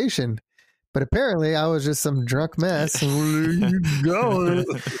conversation. But apparently I was just some drunk mess. Where are you going?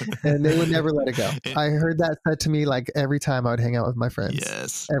 And they would never let it go. I heard that said to me like every time I would hang out with my friends.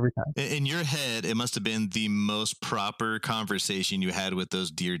 Yes. Every time. In your head, it must have been the most proper conversation you had with those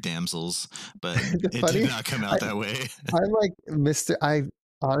dear damsels, but it did not come out that way. I'm like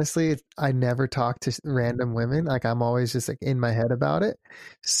honestly, I never talk to random women. Like I'm always just like in my head about it.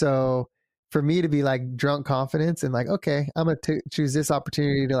 So for me to be like drunk confidence and like, okay, I'm going to choose this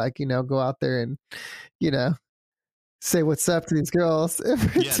opportunity to like, you know, go out there and, you know, say what's up to these girls. Yeah,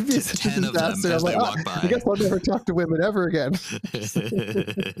 to be such 10 of them as they walk by. I guess I'll never talk to women ever again.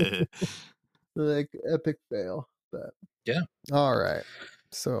 Like epic fail. But yeah. All right.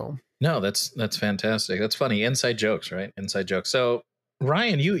 So no, that's fantastic. That's funny. Inside jokes, right? Inside jokes. So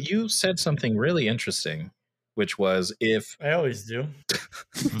Ryan, you said something really interesting, which was if I always do.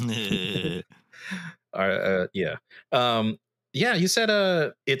 Yeah. Yeah, you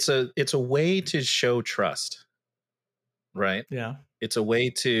said it's a way to show trust. Right? Yeah. It's a way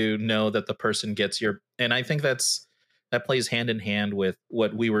to know that the person gets your, and I think that plays hand in hand with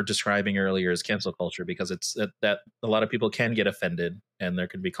what we were describing earlier as cancel culture, because it's that a lot of people can get offended and there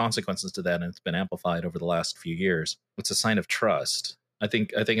can be consequences to that, and it's been amplified over the last few years. It's a sign of trust. I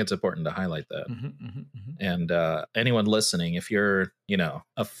think it's important to highlight that. And anyone listening, if you're, you know,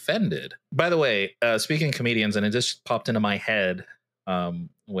 offended. By the way, speaking of comedians, and it just popped into my head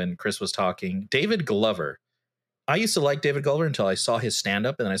when Chris was talking, David Glover. I used to like David Glover until I saw his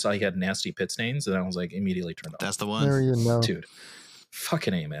stand-up, and then I saw he had nasty pit stains, and I was like immediately turned off. That's the one. There you know. Dude,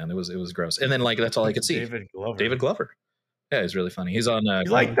 fucking A, man. It was gross. And then like that's all I could see. David Glover. Yeah, he's really funny. He's on. You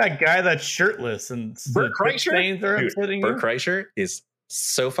like that guy that's shirtless and Bert Kreischer. Dude, Bert Kreischer is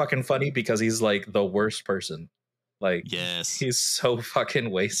so fucking funny because he's like the worst person. Like, yes, he's so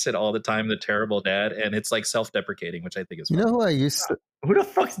fucking wasted all the time. The terrible dad, and it's like self-deprecating, which I think is funny. You know who I used to. Who the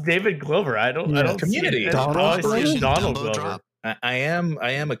fuck's David Glover? I don't Community. Donald Glover. I am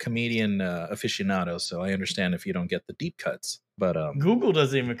a comedian aficionado, so I understand if you don't get the deep cuts. But Google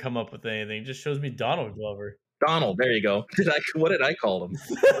doesn't even come up with anything; it just shows me Donald Glover. Donald, there you go. What did I call him?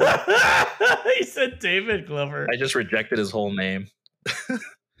 He said David Glover. I just rejected his whole name.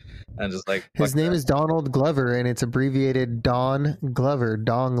 I'm just like, his name is Donald Glover, and it's abbreviated Don Glover.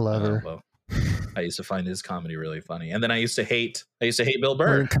 Don Glover. Well, I used to find his comedy really funny, and then I used to hate Bill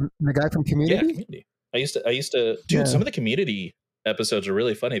Burr, the guy from Community. Yeah, Community. I used to, dude. Yeah. Some of the Community episodes are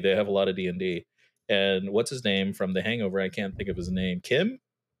really funny. They have a lot of D&D, and what's his name from The Hangover? I can't think of his name. Kim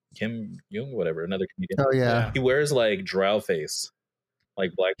Jung, whatever. Another comedian. Oh yeah. He wears like drow face,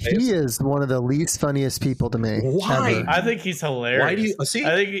 like blackface. He is one of the least funniest people to me. Why? Ever. I think he's hilarious. Why do you see?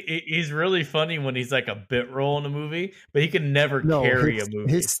 I think he's really funny when he's like a bit role in a movie, but he can never carry a movie.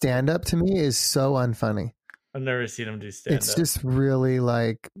 His stand up to me is so unfunny. I've never seen him do stand up. It's just really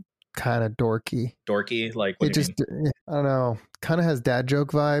like kind of dorky. Dorky, like what It do you just, mean? I don't know, kind of has dad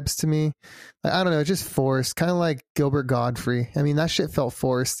joke vibes to me. Like, I don't know, it's just forced, kind of like Gilbert Godfrey. I mean, that shit felt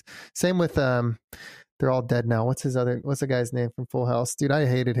forced. Same with they're all dead now. What's the guy's name from Full House? Dude, I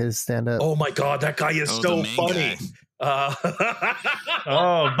hated his stand up. Oh my god, that guy is Oh, so the main funny. guy.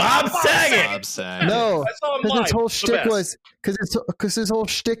 Oh, Bob Saget. Bob Saget. No, I saw him because live. his whole The shtick best. was because his whole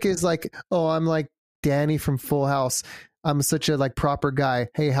shtick is like, oh, I'm like Danny from Full House. I'm such a like proper guy.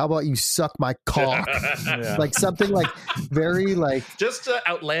 Hey, how about you suck my cock? Yeah. Like something like very like, just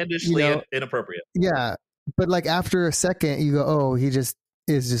outlandishly You know, inappropriate. yeah. But like after a second, you go, oh, he just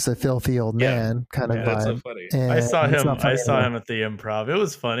is just a filthy old Yeah. man kind of Yeah, That's so vibe. funny. And I saw it's him. not funny I saw anymore. him at the Improv. It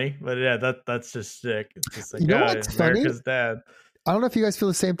was funny, but yeah, that's just sick. It's just like, You know yeah, what's funny? America's dad. I don't know if you guys feel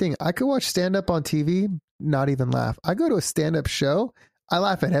the same thing. I could watch stand up on TV, not even laugh. I go to a stand up show, I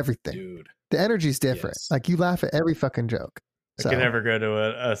laugh at everything. Dude. The energy's different. Yes. Like you laugh at every fucking joke. I So, can never go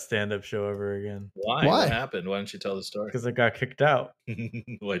to a stand-up show ever again Why? Why? What happened? Why don't you tell the story? because I got kicked out.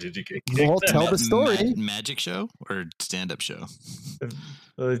 Why did you get Well, kicked tell out? the story. Magic show or stand up show?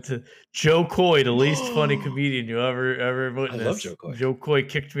 Joe Coy, the least funny comedian you ever witnessed. love Joe Coy. Joe Coy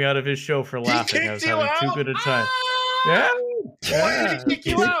kicked me out of his show for He laughing. I kicked was you having out? too good a time. Ah! Yeah. Why did he kick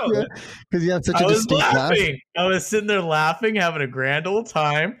you out? Because you have such I a was distinct laugh. laughing. I was sitting there laughing, having a grand old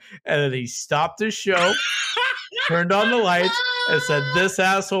time, and then he stopped his show, turned on the lights, and said, "This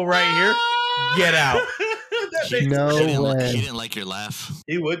asshole right here, get out." That makes No way. He didn't like your laugh.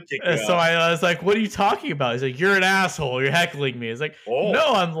 He would kick you And so out. I was like, "What are you talking about?" He's like, "You're an asshole. You're heckling me." It's like, Oh.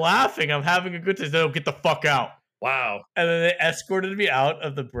 "No, I'm laughing. I'm having a good time." No, get the fuck out. Wow. And then they escorted me out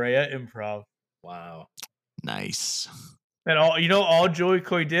of the Brea Improv. Wow. Nice. And all Joey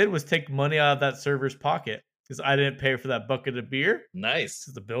Coy did was take money out of that server's pocket because I didn't pay for that bucket of beer. Nice.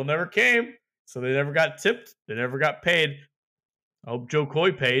 The bill never came, so they never got tipped. They never got paid. I hope Joe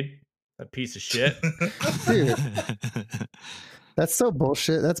Coy paid. That piece of shit. Dude, that's so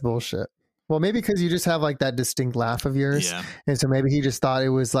bullshit. That's bullshit. Well, maybe because you just have like that distinct laugh of yours. Yeah. And so maybe he just thought it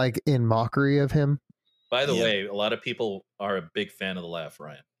was like in mockery of him. By the Yeah. way, a lot of people are a big fan of the laugh,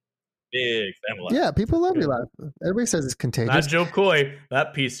 Ryan. Big fan of the laugh. Yeah, people love your laugh. Everybody says it's Not contagious. Joe Coy.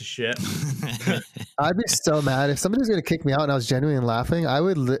 That piece of shit. I'd be so mad if somebody was going to kick me out and I was genuinely laughing. I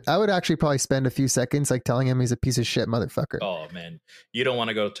would actually probably spend a few seconds like telling him he's a piece of shit motherfucker. Oh man, you don't want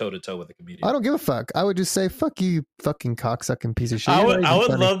to go toe to toe with a comedian. I don't give a fuck. I would just say, fuck you, fucking cocksucking piece of shit. I You're would not even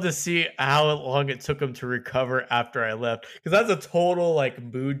funny. love to see how long it took him to recover after I left, because that's a total like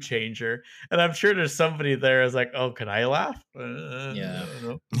mood changer. And I'm sure there's somebody there is like, "Oh, can I laugh?" Yeah. I don't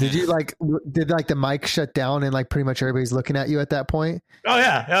know. Did you like, did like the mic shut down and like pretty much everybody's looking at you at that point? Oh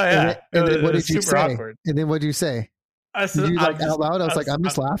yeah, oh yeah. And then It what was did you super say? awkward. And then what did you say? I said, Did you I'm like just- out loud? I was like, I'm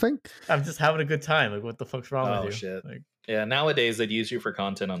just laughing. I'm just having a good time. Like, what the fuck's wrong Oh, with you? shit. Like, Yeah, nowadays they'd use you for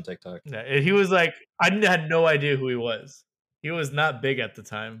content on TikTok. yeah, he was like, I had no idea who he was. He was not big at the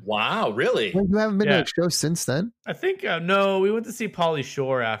time. Wow, really? Well, you haven't been to Yeah. a show since then. I think no, we went to see Pauly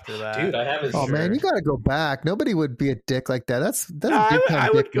Shore after that. Dude, I have his Oh man, you got to go back. Nobody would be a dick like that. That's a No, big time I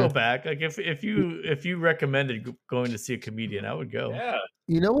would dick go move. back. Like if you recommended going to see a comedian, I would go. Yeah.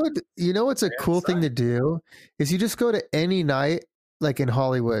 You know what? You know what's a Fair cool thing to do is you just go to any night, like in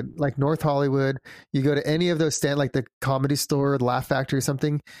Hollywood, like North Hollywood. You go to any of those like the Comedy Store, the Laugh Factory, or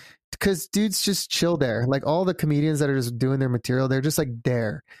something, because dudes just chill there. Like all the comedians that are just doing their material, they're just like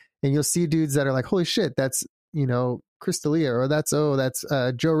there, and you'll see dudes that are like, "Holy shit, that's Chris D'Elia," or that's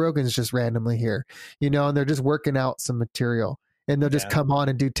Joe Rogan's just randomly here, and they're just working out some material. And they'll just Yeah. come on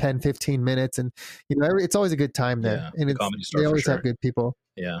and do 10, 15 minutes. And, it's always a good time there. Yeah, And the Comedy Store they for always sure. have good people.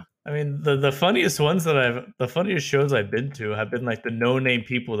 Yeah. I mean, the funniest shows I've been to have been like the no name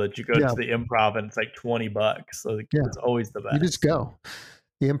people that you go Yeah. to the Improv and it's like $20. So like, Yeah. it's always the best. You just go.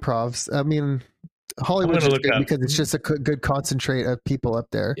 The improvs. I mean, Hollywood's gonna just look good up. because it's just a good concentrate of people up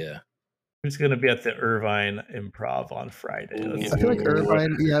there. Yeah. Who's going to be at the Irvine Improv on Friday? Let's I feel like see.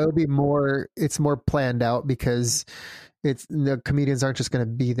 Irvine, it would be it's more planned out because the comedians aren't just going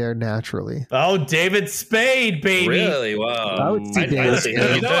to be there naturally. Oh, David Spade, baby. Really? Wow. I would see I'd David see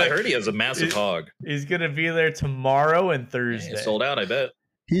him. Spade. I heard he has a massive It- hog. He's going to be there tomorrow and Yeah, Thursday. it's sold out, I bet.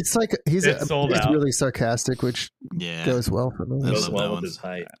 He's It's sold out. really sarcastic, which Yeah. goes well for me. I Goes love well that with one. his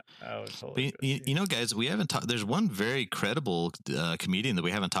height. I was totally But gonna see it. guys, we haven't talked. There's one very credible comedian that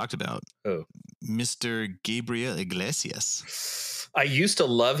we haven't talked about. Oh. Mr. Gabriel Iglesias. I used to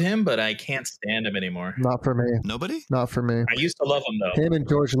love him, but I can't stand him anymore. Not for me. Nobody? Not for me. I used to love him though. Him and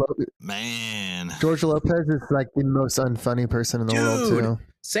George Lopez. Man. George Lopez is like the most unfunny person in the world Dude. too.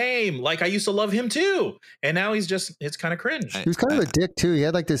 Same. Like I used to love him too. And now it's kind of cringe. He was kind of a dick too. He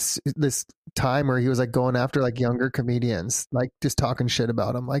had like this time where he was like going after like younger comedians, like just talking shit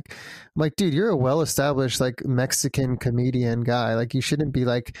about them. Like, I'm like, dude, you're a well-established like Mexican comedian guy. Like, you shouldn't be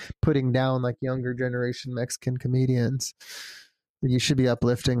like putting down like younger generation Mexican comedians. You should be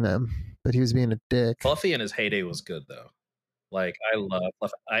uplifting them. But he was being a dick. Fluffy in his heyday was good though. Like, I love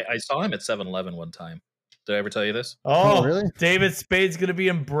Fluffy. I saw him at 7-Eleven one time. Did I ever tell you this? Oh, really? David Spade's going to be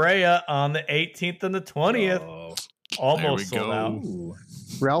in Brea on the 18th and the 20th. Oh, Almost There we sold go. out. ooh.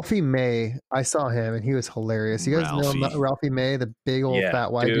 Ralphie May, I saw him and he was hilarious. You guys know Ralphie. Ralphie May, the big old Yeah,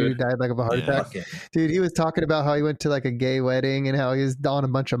 fat white dude. dude who died like of a heart Yeah. attack. Fucking- Dude, he was talking about how he went to like a gay wedding and how he was on a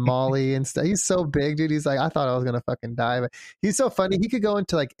bunch of Molly and stuff. He's so big, dude. He's like, I thought I was gonna fucking die, but he's so funny. He could go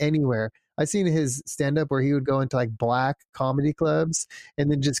into like anywhere. I seen his stand up where he would go into like black comedy clubs and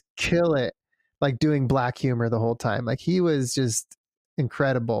then just kill it, like doing black humor the whole time. Like he was just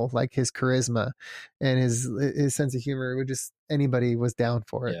incredible. Like his charisma and his sense of humor would just anybody was down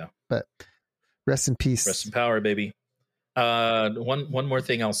for it. Yeah. But rest in peace. Rest in power, baby. One more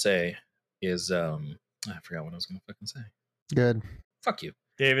thing I'll say is I forgot what I was gonna fucking say. Good. Fuck you.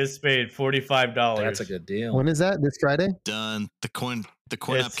 David Spade, $45. That's a good deal. When is that? This Friday? Done. The coin up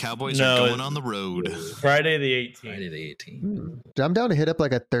It's- Cowboys no, are going it's- on the road. Friday the 18th. Friday the 18th. I'm down to hit up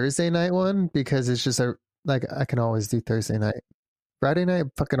like a Thursday night one because it's just like I can always do Thursday night. Friday night,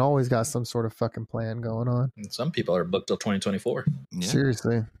 fucking always got some sort of fucking plan going on. And some people are booked till 2024. Yeah.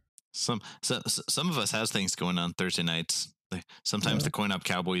 Seriously. Some of us has things going on Thursday nights. Sometimes Yeah. the coin up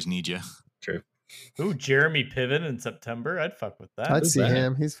Cowboys need you. True. Ooh, Jeremy Piven in September. I'd fuck with that. I'd Who's see that?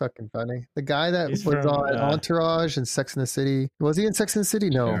 him. He's fucking funny. The guy that He's was from, on Entourage and Sex in the City. Was he in Sex in the City?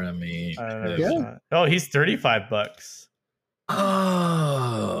 No. Jeremy. I don't know. Yeah. Oh, he's $35.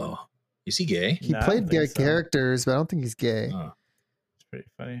 Oh, is he gay? He Nah, I played don't think gay so. characters, but I don't think he's gay. Oh, It's pretty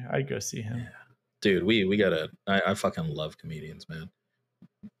funny. I'd go see him. dude, we gotta. I fucking love comedians, man.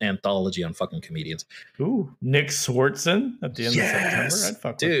 Anthology on fucking comedians, Ooh, Nick Swartzen at the end of September. I'd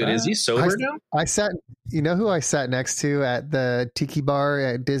fuck with dude. that. Is he sober I- now? I sat, you know who I sat next to at the Tiki Bar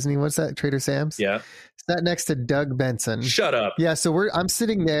at Disney? What's that? Trader Sam's? Yeah. Sat next to Doug Benson. Shut up. Yeah, so I'm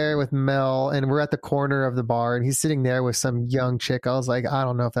sitting there with Mel, and we're at the corner of the bar, and he's sitting there with some young chick. I was like, I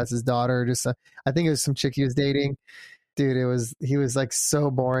don't know if that's his daughter or just I think it was some chick he was dating. Dude, he was like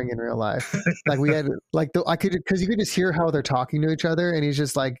so boring in real life. Like we had like because you could just hear how they're talking to each other, and he's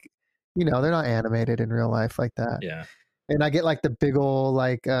just like, you know, they're not animated in real life like that. Yeah. And I get like the big old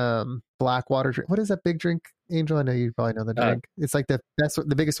like Blackwater drink. What is that big drink, Angel? I know you probably know the drink. It's like the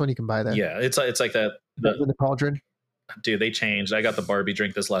biggest one you can buy there. Yeah. It's like that. In the cauldron. Dude, they changed. I got the Barbie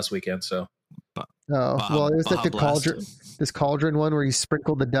drink this last weekend. So Oh, well, it was like the Bob Blast. cauldron, this cauldron one where you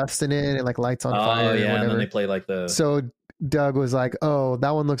sprinkle the dust in it and it like lights on fire. oh or yeah, and whatever. then they play like the. So Doug was like, "Oh,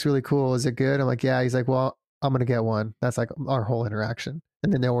 that one looks really cool. Is it good?" I'm like, "Yeah." He's like, "Well, I'm gonna get one." That's like our whole interaction.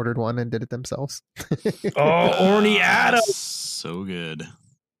 And then they ordered one and did it themselves. Oh, Orny Adams. So good.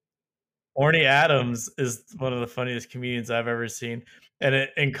 Orny Adams is one of the funniest comedians I've ever seen. And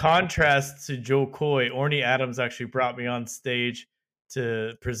in contrast to Joe Coy, Orny Adams actually brought me on stage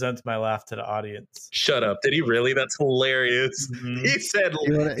to present my laugh to the audience. Shut up! Did he really? That's hilarious. Mhm. He said.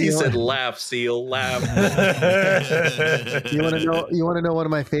 You He said, wanna- "Laugh, Seal, laugh." You want to know? You want to know one of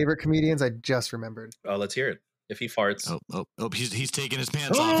my favorite comedians? I just remembered. Oh, let's hear it. If he farts. Oh, he's taking his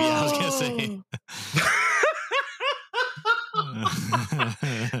pants off. Yeah, I was gonna say.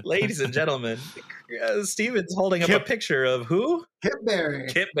 Ladies and gentlemen, Steven's holding up Kip- a picture of who? Kip Barry.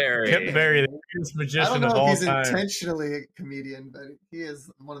 Kip Barry. Kip Barry, the greatest I magician don't of know all if he's time. intentionally a comedian, but he is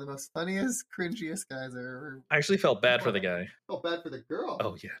one of the most funniest, cringiest guys I ever. I actually felt bad for the guy. Felt bad for the girl.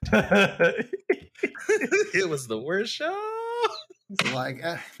 Oh yeah, it was the worst show. He's like,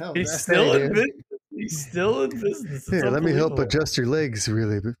 that was He's best still day, in dude. business. He's still in business. It's Here, let me help unbelievable. adjust your legs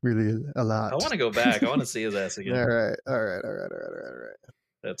really, really a lot. I want to go back. I want to see his ass again. All right.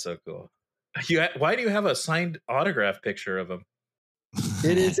 That's so cool. Why do you have a signed autograph picture of him?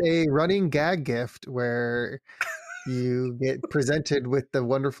 It is a running gag gift where you get presented with the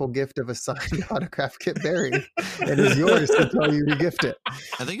wonderful gift of a signed autograph Kip Barry. It is yours until you regift it.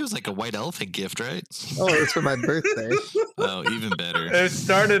 I think it was like a white elephant gift, right? Oh, it's for my birthday. Oh, even better. It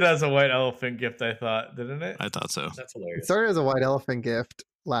started as a white elephant gift, I thought, didn't it? I thought so. That's It hilarious. started as a white elephant gift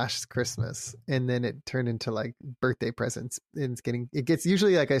last Christmas, and then it turned into like birthday presents. And it gets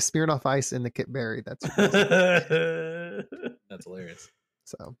usually like a Smirnoff Ice in the Kip Barry. That's That's hilarious.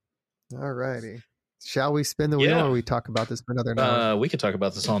 so. All righty. Shall we spin the wheel, Yeah. or we talk about this for another hour? We could talk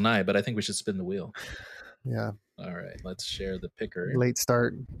about this all night, but I think we should spin the wheel. Yeah, All right, let's share the picker. late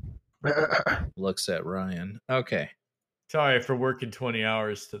start. Looks at Ryan. Okay, Sorry for working 20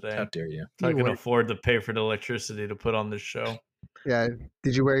 hours how today. dare you? I can work. afford to pay for the electricity to put on this show. Yeah.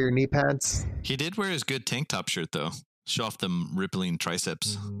 Did you wear your knee pads? He did wear his good tank top shirt though. Show off them rippling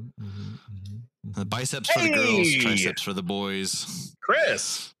triceps. Biceps for the girls, triceps for the boys.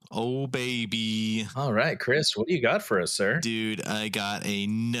 Chris. Oh, baby. All right, Chris, what do you got for us, sir? Dude, I got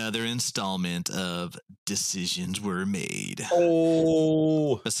another installment of Decisions Were Made.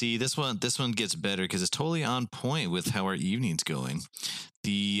 Oh. But see, this one gets better because it's totally on point with how our evening's going.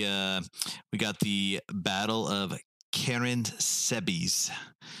 We got the Battle of Karen Sebes.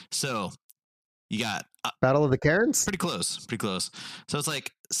 So you got Battle of the Karens? pretty close. So it's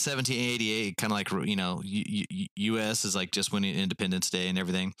like 1788, kind of like, you know, U.S. is like just winning Independence Day and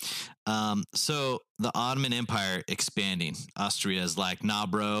everything. So the Ottoman Empire expanding. Austria is like, nah,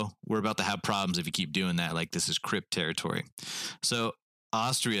 bro, we're about to have problems if you keep doing that. Like, this is crypt territory. So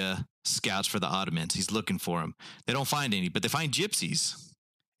Austria scouts for the Ottomans. He's looking for them. They don't find any, but they find gypsies.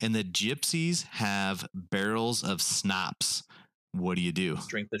 And the gypsies have barrels of schnapps. What do you do?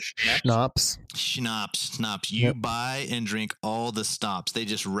 Drink the schnapps. Schnapps. You buy and drink all the stops. They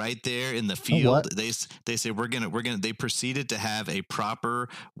just right there in the field. They say we're gonna. They proceeded to have a proper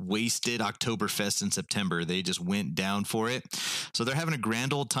wasted Oktoberfest in September. They just went down for it. So they're having a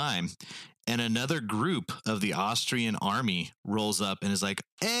grand old time. And another group of the Austrian army rolls up and is like,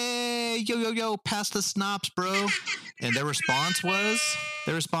 "Hey, yo, pass the schnapps, bro." And their response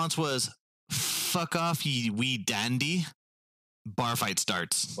was, "Fuck off, you wee dandy." Bar fight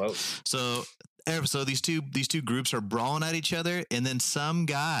starts. Whoa. So these two groups are brawling at each other, and then some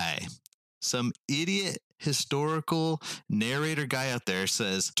idiot historical narrator guy out there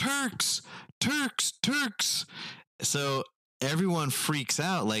says, "Turks, Turks, Turks." So everyone freaks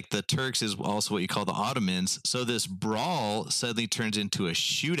out, like the Turks is also what you call the Ottomans. So this brawl suddenly turns into a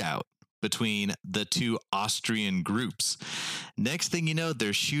shootout between the two Austrian groups. Next thing you know,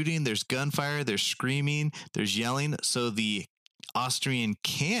 there's shooting, there's gunfire, there's screaming, there's yelling. So the Austrian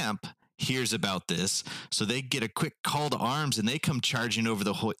camp hears about this, so they get a quick call to arms and they come charging over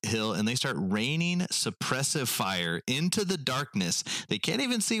the hill and they start raining suppressive fire into the darkness. They can't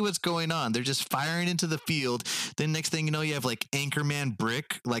even see what's going on. They're just firing into the field. Then next thing you know, you have like Anchorman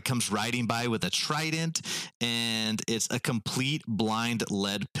Brick like comes riding by with a trident, and it's a complete blind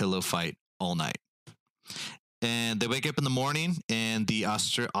lead pillow fight all night. And they wake up in the morning and the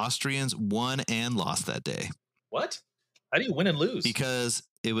Austrians won and lost that day. What? How do you win and lose? Because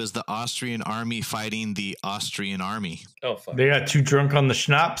it was the Austrian army fighting the Austrian army. Oh, fuck. They got too drunk on the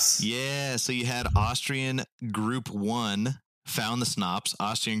schnapps. Yeah, so you had Austrian Group 1 found the schnapps.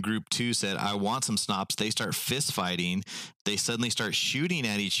 Austrian Group 2 said, "I want some schnapps." They start fist fighting. They suddenly start shooting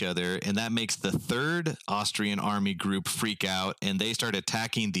at each other, and that makes the third Austrian army group freak out, and they start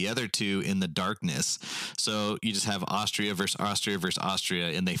attacking the other two in the darkness. So you just have Austria versus Austria,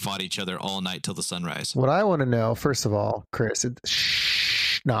 and they fought each other all night till the sunrise. What I want to know, first of all, Chris,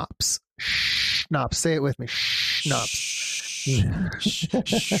 schnapps. Schnapps. Say it with me. Schnapps. I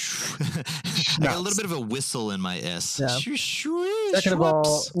got a little bit of a whistle in my S. Yeah. Second of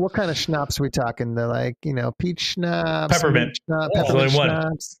all, what kind of schnapps are we talking? The peach schnapps, Peppermint. peppermint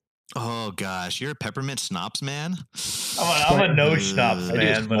schnapps. Oh gosh, you're a peppermint schnapps man. I'm a no schnapps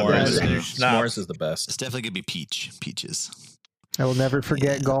man, but S'mores is the best. It's definitely gonna be peaches. I will never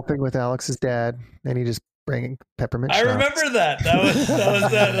forget golfing with Alex's dad, and he just bringing peppermint. I schnapps. remember that. That was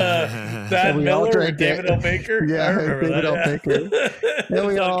that we all Miller drank with David it. L. Baker. Yeah, I remember David L. that. Baker. And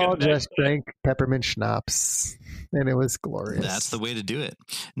we all Fucking just drank peppermint schnapps, and it was glorious. That's the way to do it.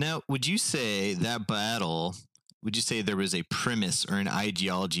 Now, would you say that battle? Would you say there was a premise or an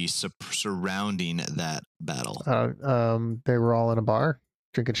ideology surrounding that battle? They were all in a bar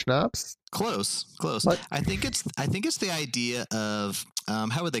drinking schnapps. Close. What? I think it's the idea of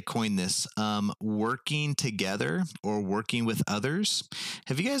how would they coin this? Working together or working with others.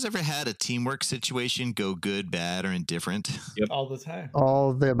 Have you guys ever had a teamwork situation go good, bad, or indifferent? Yep. All the time.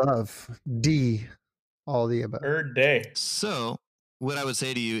 All the above. All the above. Third day. So, what I would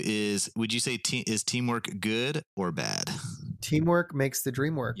say to you is, would you say is teamwork good or bad? Teamwork makes the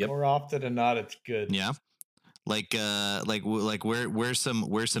dream work. Yep. More often than not, it's good. Yeah. Where's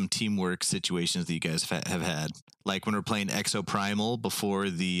some teamwork situations that you guys have had? Like when we're playing Exoprimal before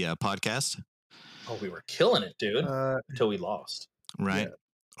the podcast. Oh, we were killing it, dude. Until we lost. Right. Yeah.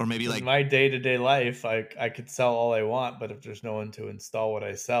 Or maybe In like my day-to-day life, I could sell all I want, but if there's no one to install what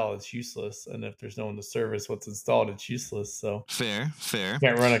I sell, it's useless. And if there's no one to service what's installed, it's useless. So fair. you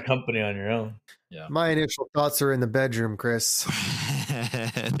can't run a company on your own. Yeah. My initial thoughts are in the bedroom, Chris.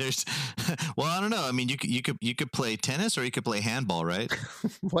 Well, I don't know. I mean, you could play tennis or you could play handball, right?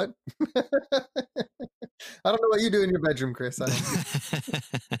 What? I don't know what you do in your bedroom, Chris. I don't.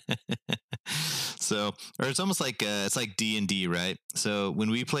 So, or it's almost like it's like D&D, right? So when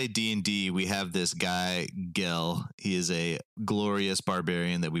we play D&D, we have this guy Gel. He is a glorious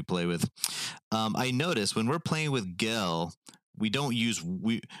barbarian that we play with. I notice when we're playing with Gel, we don't use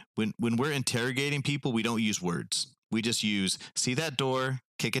when we're interrogating people, we don't use words. We just use see that door,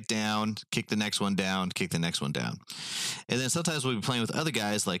 kick it down, kick the next one down, kick the next one down. And then sometimes we'll be playing with other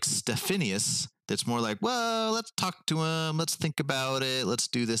guys like Stephanius. That's more like, well, let's talk to him. Let's think about it. Let's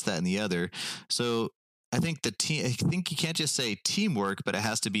do this, that, and the other. So I think I think you can't just say teamwork, but it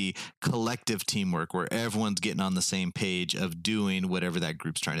has to be collective teamwork where everyone's getting on the same page of doing whatever that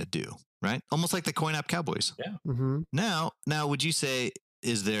group's trying to do. Right? Almost like the Coin Op Cowboys. Yeah. Mm-hmm. Now, would you say,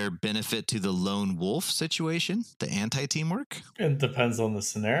 is there benefit to the lone wolf situation, the anti-teamwork? It depends on the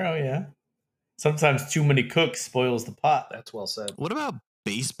scenario, yeah. Sometimes too many cooks spoils the pot. That's well said. What about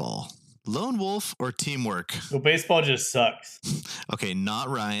baseball? Lone wolf or teamwork? Well, baseball just sucks. Okay, not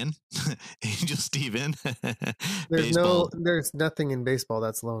Ryan. Angel Steven. There's nothing in baseball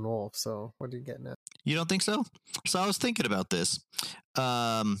that's lone wolf. So what are you getting at? You don't think so? So I was thinking about this.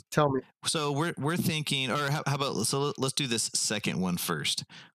 Tell me. So we're thinking, or how about, so let's do this second one first.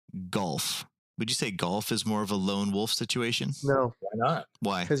 Golf. Would you say golf is more of a lone wolf situation? No, Why not?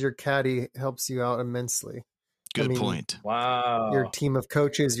 Why? because your caddy helps you out immensely. Good point. Wow. Your team of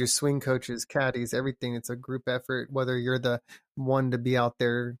coaches, your swing coaches, caddies, everything. It's a group effort, whether you're the one to be out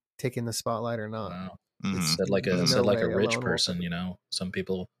there taking the spotlight or not. Wow. Mhm. Said like a No said like a way, rich alone person, wolf. you know.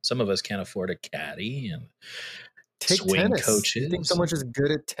 Some of us can't afford a caddy and Take swing tennis. coaches. You think someone is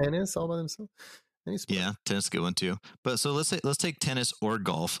good at tennis all by themselves? Any sport. Yeah, tennis is a good one too. But so let's take tennis or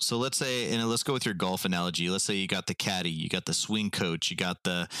golf. So let's say, and let's go with your golf analogy. Let's say you got the caddy, you got the swing coach, you got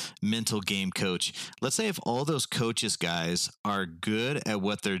the mental game coach. Let's say if all those coaches guys are good at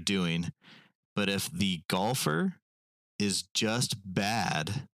what they're doing, but if the golfer is just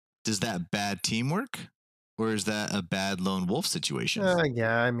bad, does that bad teamwork? Or is that a bad lone wolf situation?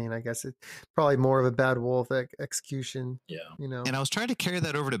 Yeah, I mean, I guess it's probably more of a bad wolf execution. Yeah. You know, And I was trying to carry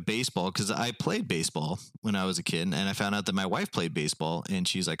that over to baseball because I played baseball when I was a kid, and I found out that my wife played baseball, and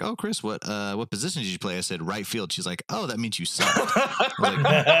she's like, "Oh, Chris, what position did you play?" I said, "Right field." She's like, "Oh, that means you suck." I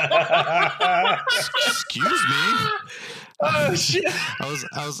was like, "Excuse me." Oh shit.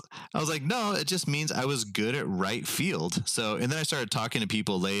 I was like, no, it just means I was good at right field. So, and then I started talking to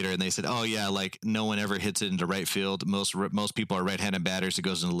people later, and they said, oh yeah, like no one ever hits it into right field. Most people are right-handed batters. It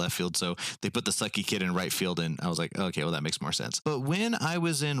goes into left field. So they put the sucky kid in right field, and I was like, okay, well that makes more sense. But when I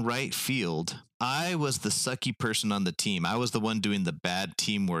was in right field, I was the sucky person on the team. I was the one doing the bad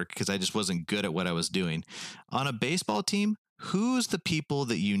teamwork because I just wasn't good at what I was doing. On a baseball team, who's the people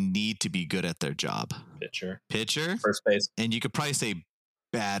that you need to be good at their job? Pitcher, First base. and you could probably say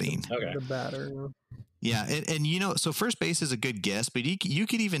batting. Okay. the batter. Yeah, and you know, so first base is a good guess, but you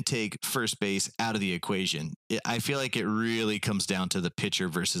could even take first base out of the equation. I feel like it really comes down to the pitcher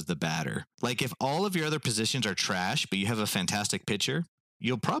versus the batter. Like if all of your other positions are trash, but you have a fantastic pitcher,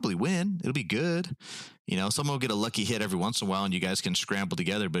 you'll probably win. It'll be good. You know, someone will get a lucky hit every once in a while and you guys can scramble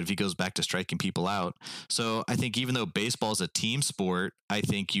together. But if he goes back to striking people out. So I think even though baseball is a team sport, I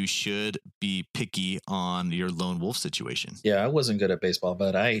think you should be picky on your lone wolf situation. Yeah, I wasn't good at baseball,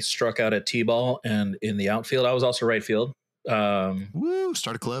 but I struck out at T-ball, and in the outfield, I was also right field. Woo,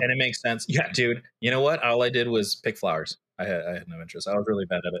 start a club. And it makes sense. Yeah, dude. You know what? All I did was pick flowers. I had no interest. I was really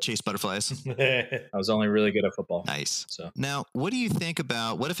bad at it. Chase butterflies. I was only really good at football. Nice. So now, what do you think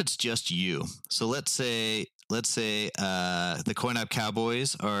about, what if it's just you? So let's say the Coin Op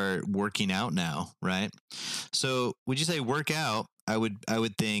Cowboys are working out now, right? So would you say work out? I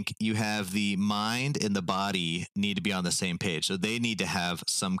would think you have the mind and the body need to be on the same page. So they need to have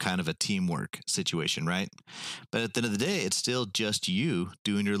some kind of a teamwork situation, right? But at the end of the day, it's still just you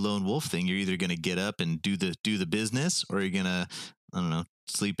doing your lone wolf thing. You're either going to get up and do the business, or you're going to, I don't know,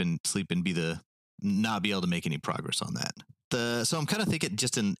 sleep and not be able to make any progress on that. So I'm kind of thinking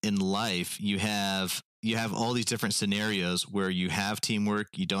just in life, you have all these different scenarios where you have teamwork,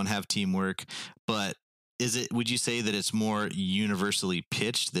 you don't have teamwork, but would you say that it's more universally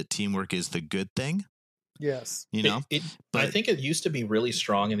pitched that teamwork is the good thing? Yes. You know, I think it used to be really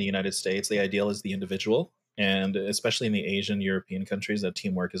strong in the United States. The ideal is the individual, and especially in the Asian, European countries, that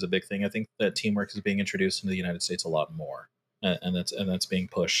teamwork is a big thing. I think that teamwork is being introduced into the United States a lot more, and that's being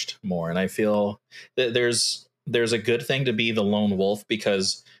pushed more. And I feel that there's a good thing to be the lone wolf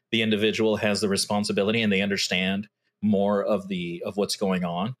because the individual has the responsibility and they understand more of what's going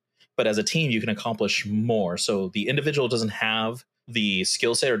on. But as a team, you can accomplish more. So the individual doesn't have the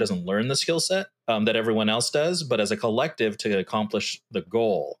skill set or doesn't learn the skill set that everyone else does. But as a collective to accomplish the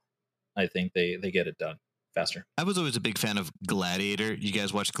goal, I think they get it done. faster. I was always a big fan of Gladiator. You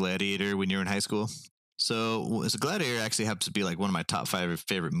guys watch Gladiator when you were in high school? So Gladiator actually happens to be like one of my top 5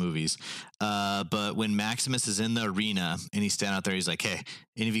 favorite movies. But when Maximus is in the arena and he's standing out there, he's like, hey,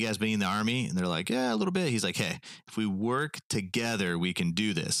 any of you guys been in the army? And they're like, yeah, a little bit. He's like, hey, if we work together, we can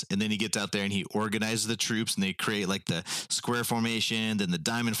do this. And then he gets out there and he organizes the troops and they create like the square formation, then the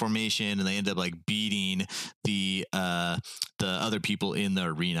diamond formation, and they end up like beating the other people in the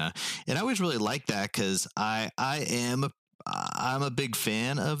arena. And I always really like that because I'm a big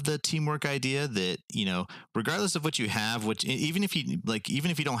fan of the teamwork idea that, you know, regardless of what you have, which even if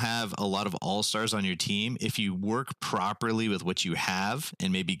you don't have a lot of all-stars on your team, if you work properly with what you have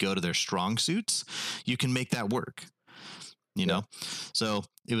and maybe go to their strong suits, you can make that work. You know, so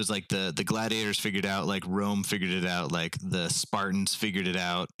it was like the gladiators figured out, like Rome figured it out, like the Spartans figured it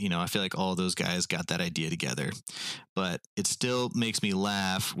out. You know, I feel like all those guys got that idea together. But it still makes me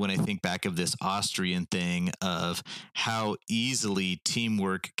laugh when I think back of this Austrian thing of how easily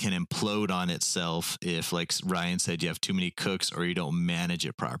teamwork can implode on itself if, like Ryan said, you have too many cooks or you don't manage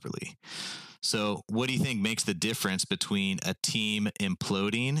it properly. So what do you think makes the difference between a team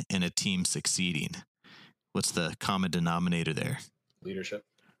imploding and a team succeeding? What's the common denominator there? Leadership.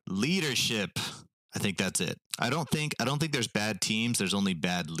 I think that's it. I don't think there's bad teams. There's only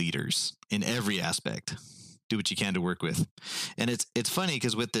bad leaders in every aspect. Do what you can to work with. And it's funny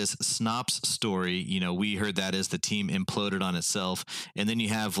because with this Schnapps story, you know, we heard that as the team imploded on itself. And then you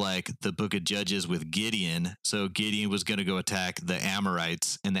have like the book of Judges with Gideon. So Gideon was going to go attack the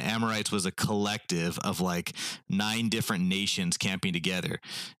Amorites, and the Amorites was a collective of like 9 different nations camping together.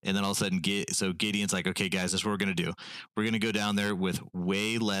 And then all of a sudden, so Gideon's like, okay, guys, this is what we're going to do. We're going to go down there with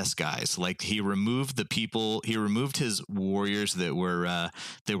way less guys. Like he removed his warriors that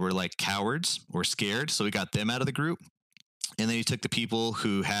were like cowards or scared. So we got them out of the group. And then he took the people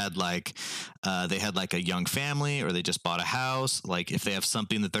who had like they had like a young family, or they just bought a house, like if they have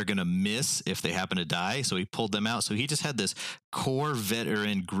something that they're going to miss if they happen to die. So he pulled them out. So he just had this core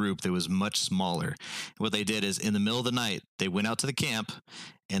veteran group that was much smaller. And what they did is in the middle of the night, they went out to the camp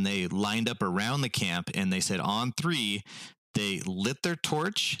and they lined up around the camp, and they said on 3, they lit their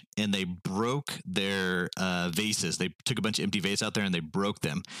torch and they broke their vases. They took a bunch of empty vases out there and they broke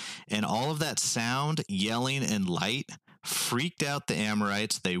them. And all of that sound, yelling, and light freaked out the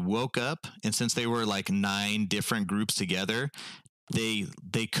Amorites. They woke up, and since they were like 9 different groups together, they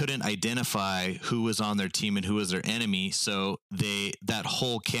couldn't identify who was on their team and who was their enemy. So that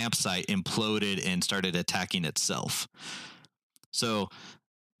whole campsite imploded and started attacking itself. So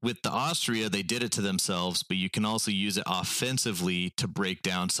with the Austria, they did it to themselves, but you can also use it offensively to break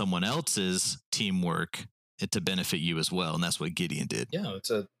down someone else's teamwork to benefit you as well. And that's what Gideon did. Yeah, it's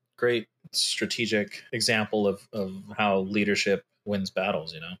a great strategic example of how leadership wins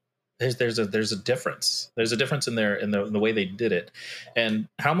battles, you know. There's a difference. There's a difference in the way they did it. And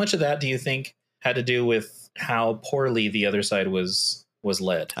how much of that do you think had to do with how poorly the other side was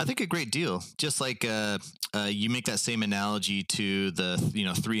led? I think a great deal. Just like you make that same analogy to the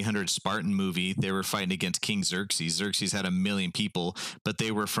 300 Spartan movie. They were fighting against King Xerxes. Xerxes had 1 million people, but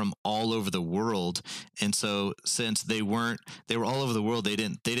they were from all over the world. And so since they were all over the world, they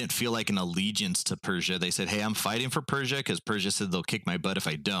didn't feel like an allegiance to Persia. They said, hey, I'm fighting for Persia because Persia said they'll kick my butt if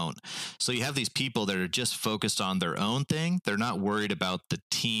I don't. So you have these people that are just focused on their own thing. They're not worried about the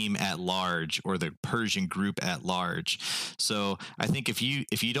team at large or the Persian group at large. So I think if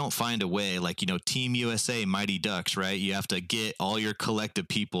you don't find a way, like, Team USA, Mighty Ducks, right? You have to get all your collective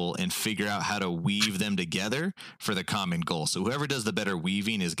people and figure out how to weave them together for the common goal. So whoever does the better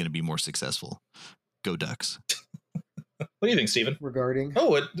weaving is going to be more successful. Go Ducks. What do you think, Stephen? Regarding?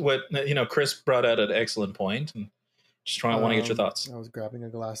 Oh, what Chris brought out an excellent point, and just want to get your thoughts. I was grabbing a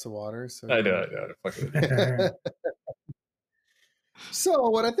glass of water. So I know. So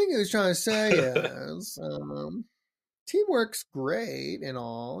what I think he was trying to say is teamwork's great and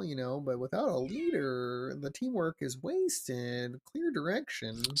all, but without a leader, the teamwork is wasted. Clear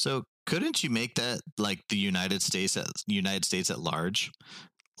direction. So couldn't you make that like the United States at large?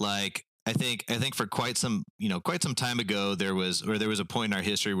 Like I think for quite some time ago, there was a point in our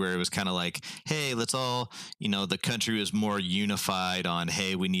history where it was kind of like, hey, let's all, the country was more unified on,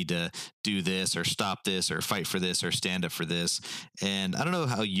 hey, we need to do this or stop this or fight for this or stand up for this. And I don't know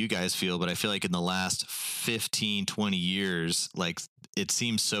how you guys feel, but I feel like in the last 15, 20 years, like it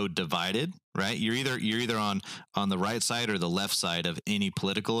seems so divided, right? You're either on the right side or the left side of any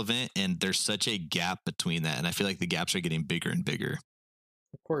political event. And there's such a gap between that. And I feel like the gaps are getting bigger and bigger.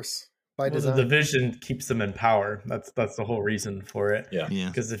 Of course. The division keeps them in power. That's the whole reason for it. Yeah.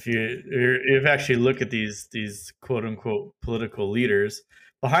 Because if you actually look at these quote unquote political leaders,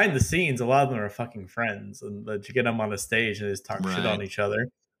 behind the scenes, a lot of them are fucking friends, and that you get them on a stage and just talk shit on Right. each other.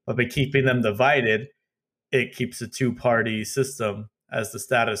 But by keeping them divided, it keeps a two-party system as the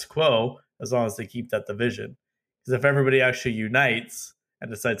status quo, as long as they keep that division. Because if everybody actually unites and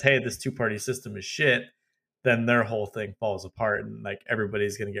decides, hey, this two-party system is shit, then their whole thing falls apart, and like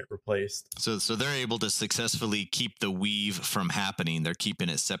everybody's gonna get replaced. So they're able to successfully keep the weave from happening. They're keeping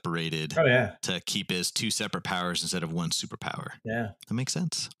it separated Oh yeah, to keep it as two separate powers instead of one superpower. yeah. That makes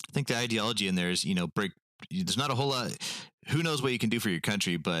sense. I think the ideology in there is, break. There's not a whole lot. Who knows what you can do for your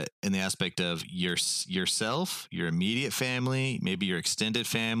country, but in the aspect of yourself, your immediate family, maybe your extended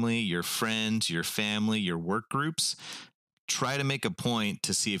family, your friends, your family, your work groups, try to make a point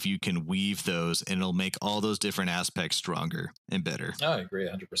to see if you can weave those, and it'll make all those different aspects stronger and better. I agree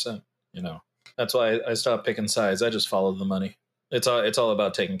 100%. That's why I stopped picking sides. I just followed the money. It's all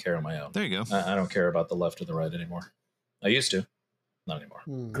about taking care of my own. There you go. I don't care about the left or the right anymore. I used to. Not anymore.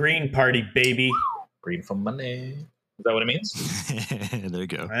 Green party, baby. Green for money. Is that what it means? There you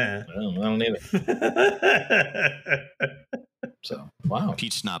go. Yeah. I don't either. So, wow.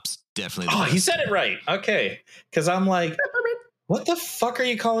 Peach Schnapps, definitely. Oh, he said it right. Okay. Because I'm like, what the fuck are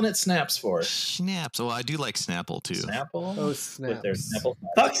you calling it Snaps for? Schnapps. Well, I do like Snapple too. Snapple? Oh, With their snaps. Snapple?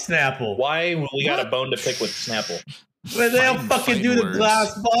 Fuck Snapple. Why we got a bone to pick with Snapple? But they don't fucking do the words.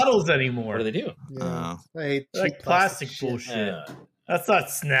 glass bottles anymore. What do they do? Yeah. I hate They're like cheap plastic shit. bullshit. Yeah, That's not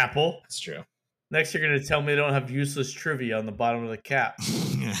Snapple. that's true. Next, you're gonna tell me they don't have useless trivia on the bottom of the cap.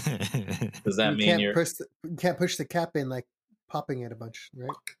 Does that You mean can't you're... you can't push the cap in like popping it a bunch, right?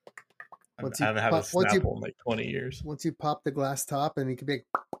 I Once you haven't had a pop- once you- Snapple in like 20 years. Once you pop the glass top, and you can be like,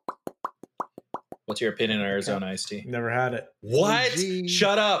 What's your opinion on Arizona iced tea? Never had it. What? Gee.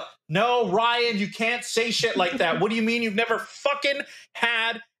 Shut up. No, Ryan, you can't say shit like that. What do you mean you've never fucking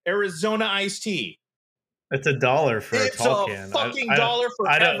had Arizona iced tea? It's $1 for It's a tall a can. fucking I dollar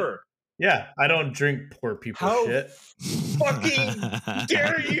I don't- forever. Yeah, I don't drink poor people How shit. fucking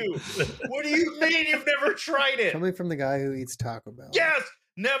dare you? What do you mean you've never tried it? coming from the guy who eats Taco Bell. Yes,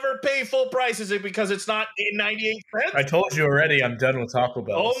 never pay full price. Is it because it's not 98 cents? I told you already. I'm done with Taco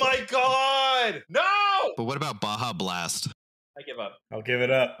Bell. Oh so my god, no! But what about Baja Blast? I give up. I'll give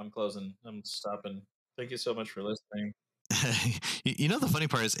it up. I'm closing. I'm stopping. Thank you so much for listening. You know the funny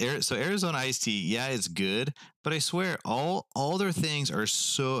part is, so Arizona iced tea, yeah, it's good, but I swear all their things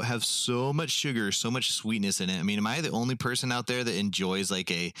have so much sugar, so much sweetness in it. I mean, am I the only person out there that enjoys like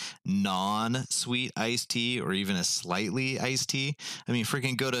a non-sweet iced tea or even a slightly iced tea? I mean,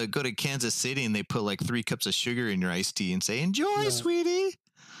 freaking go to Kansas City and they put like 3 cups of sugar in your iced tea and say, "Enjoy, Yeah. sweetie."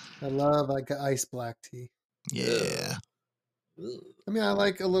 I love like iced black tea. Yeah. I mean, I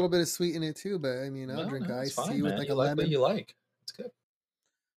like a little bit of sweet in it too, but I mean, I'll drink it's iced tea with like you a like lemon. what you like. It's good.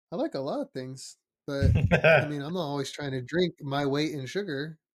 I like a lot of things, but I mean, I'm not always trying to drink my weight in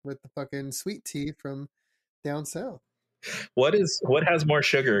sugar with the fucking sweet tea from down south. What has more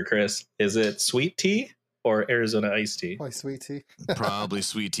sugar, Chris? Is it sweet tea or Arizona iced tea? Probably sweet tea. Probably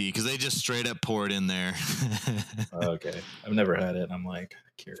sweet tea because they just straight up pour it in there. Okay, I've never had it. I'm like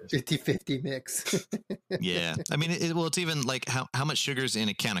curious. 50-50 mix. Yeah, I mean, it's even like how much sugar's in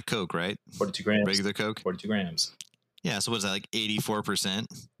a can of Coke, right? 42 grams. Regular Coke. 42 grams. Yeah, so what is that, like 84%,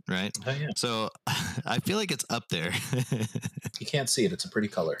 right? Oh yeah. So I feel like it's up there. You can't see it. It's a pretty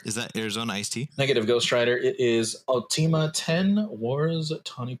color. Is that Arizona iced tea? Negative Ghost Rider. It is Ultima 10 Wars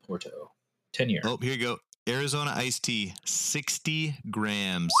Tawny Porto. 10 year. Oh, here you go. Arizona iced tea, 60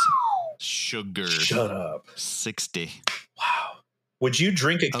 grams sugar. Shut up. 60. Wow. Would you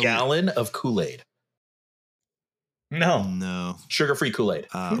drink a Oh. gallon of Kool-Aid? No. No. Sugar-free Kool-Aid.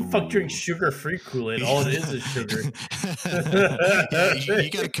 Who the fuck drinks sugar-free Kool-Aid? All it is sugar. Yeah, you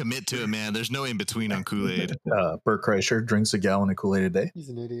got to commit to it, man. There's no in between on Kool-Aid. Bert Kreischer drinks a gallon of Kool-Aid a day. He's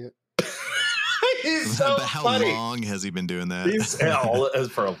an idiot. He's so But how funny. long has he been doing that? He's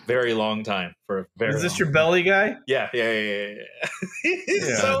for a very long time. For a very Is this long your time. belly guy? Yeah. He's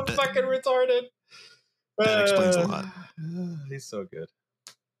Yeah. so That- fucking retarded. that explains a lot. He's so good.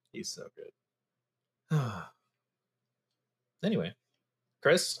 He's so good. Anyway,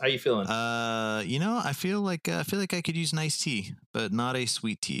 Chris, how you feeling? I feel like I could use an iced tea, but not a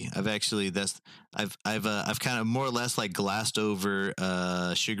sweet tea. I've kind of more or less like glassed over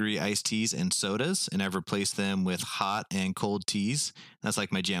sugary iced teas and sodas, and I've replaced them with hot and cold teas. That's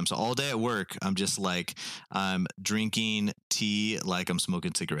like my jam. So all day at work, I'm just like I'm drinking tea like I'm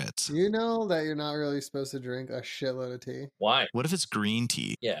smoking cigarettes. Do you know that you're not really supposed to drink a shitload of tea? Why? What if it's green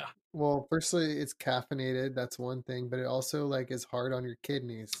tea? Yeah. Well, firstly, it's caffeinated. That's one thing, but it also like is hard on your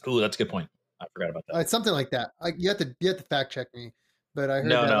kidneys. Ooh, that's a good point. I forgot about that. It's something like that. You have to fact check me, But I heard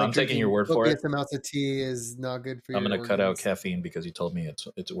No, that no, like, I'm taking your drinking word for it. copious amounts of tea is not good for I'm your going to cut out organs. caffeine because you told me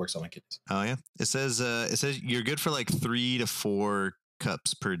it works on my kidneys. Oh yeah, it says you're good for like 3 to 4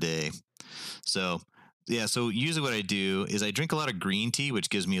 cups per day. So yeah, so usually what I do is I drink a lot of green tea, which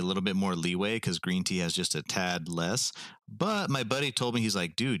gives me a little bit more leeway because green tea has just a tad less. But my buddy told me, he's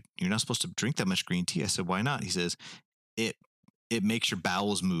like, dude, you're not supposed to drink that much green tea. I said, why not? He says, it makes your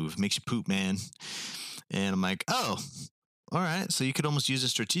bowels move, makes you poop, man. And I'm like, oh, all right. So you could almost use it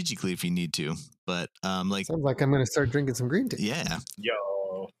strategically if you need to. But like, Sounds like I'm going to start drinking some green tea. yeah.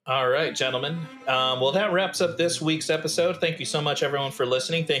 Yo. All right, gentlemen. Well, that wraps up this week's episode. Thank you so much, everyone, for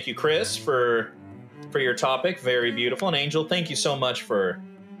listening. Thank you, Chris, for your topic. Very beautiful. And Angel, thank you so much for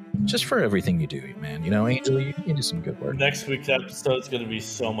everything you do, man. You know, Angel, you do some good work. Next week's episode is going to be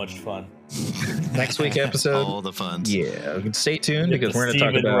so much fun. Next week's episode, all the fun. Yeah, stay tuned Get because the we're going to talk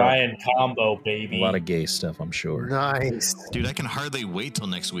Steve and about Ryan combo, baby. a lot of gay stuff, I'm sure. Nice. Dude, I can hardly wait till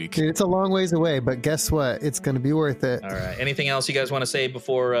next week. Dude, it's a long ways away, but guess what? It's going to be worth it. All right. Anything else you guys want to say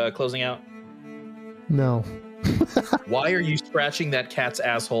before closing out? No. Why are you scratching that cat's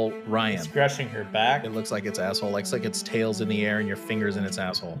asshole, Ryan? Scratching her back. It looks like its asshole. Looks like its tail's in the air and your fingers in its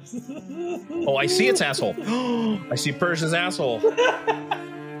asshole. Oh, I see its asshole. I see Persh's asshole.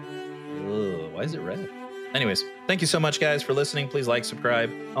 Ugh, why is it red? Anyways, thank you so much, guys, for listening. Please like,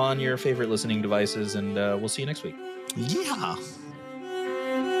 subscribe on your favorite listening devices, and we'll see you next week. Yeah.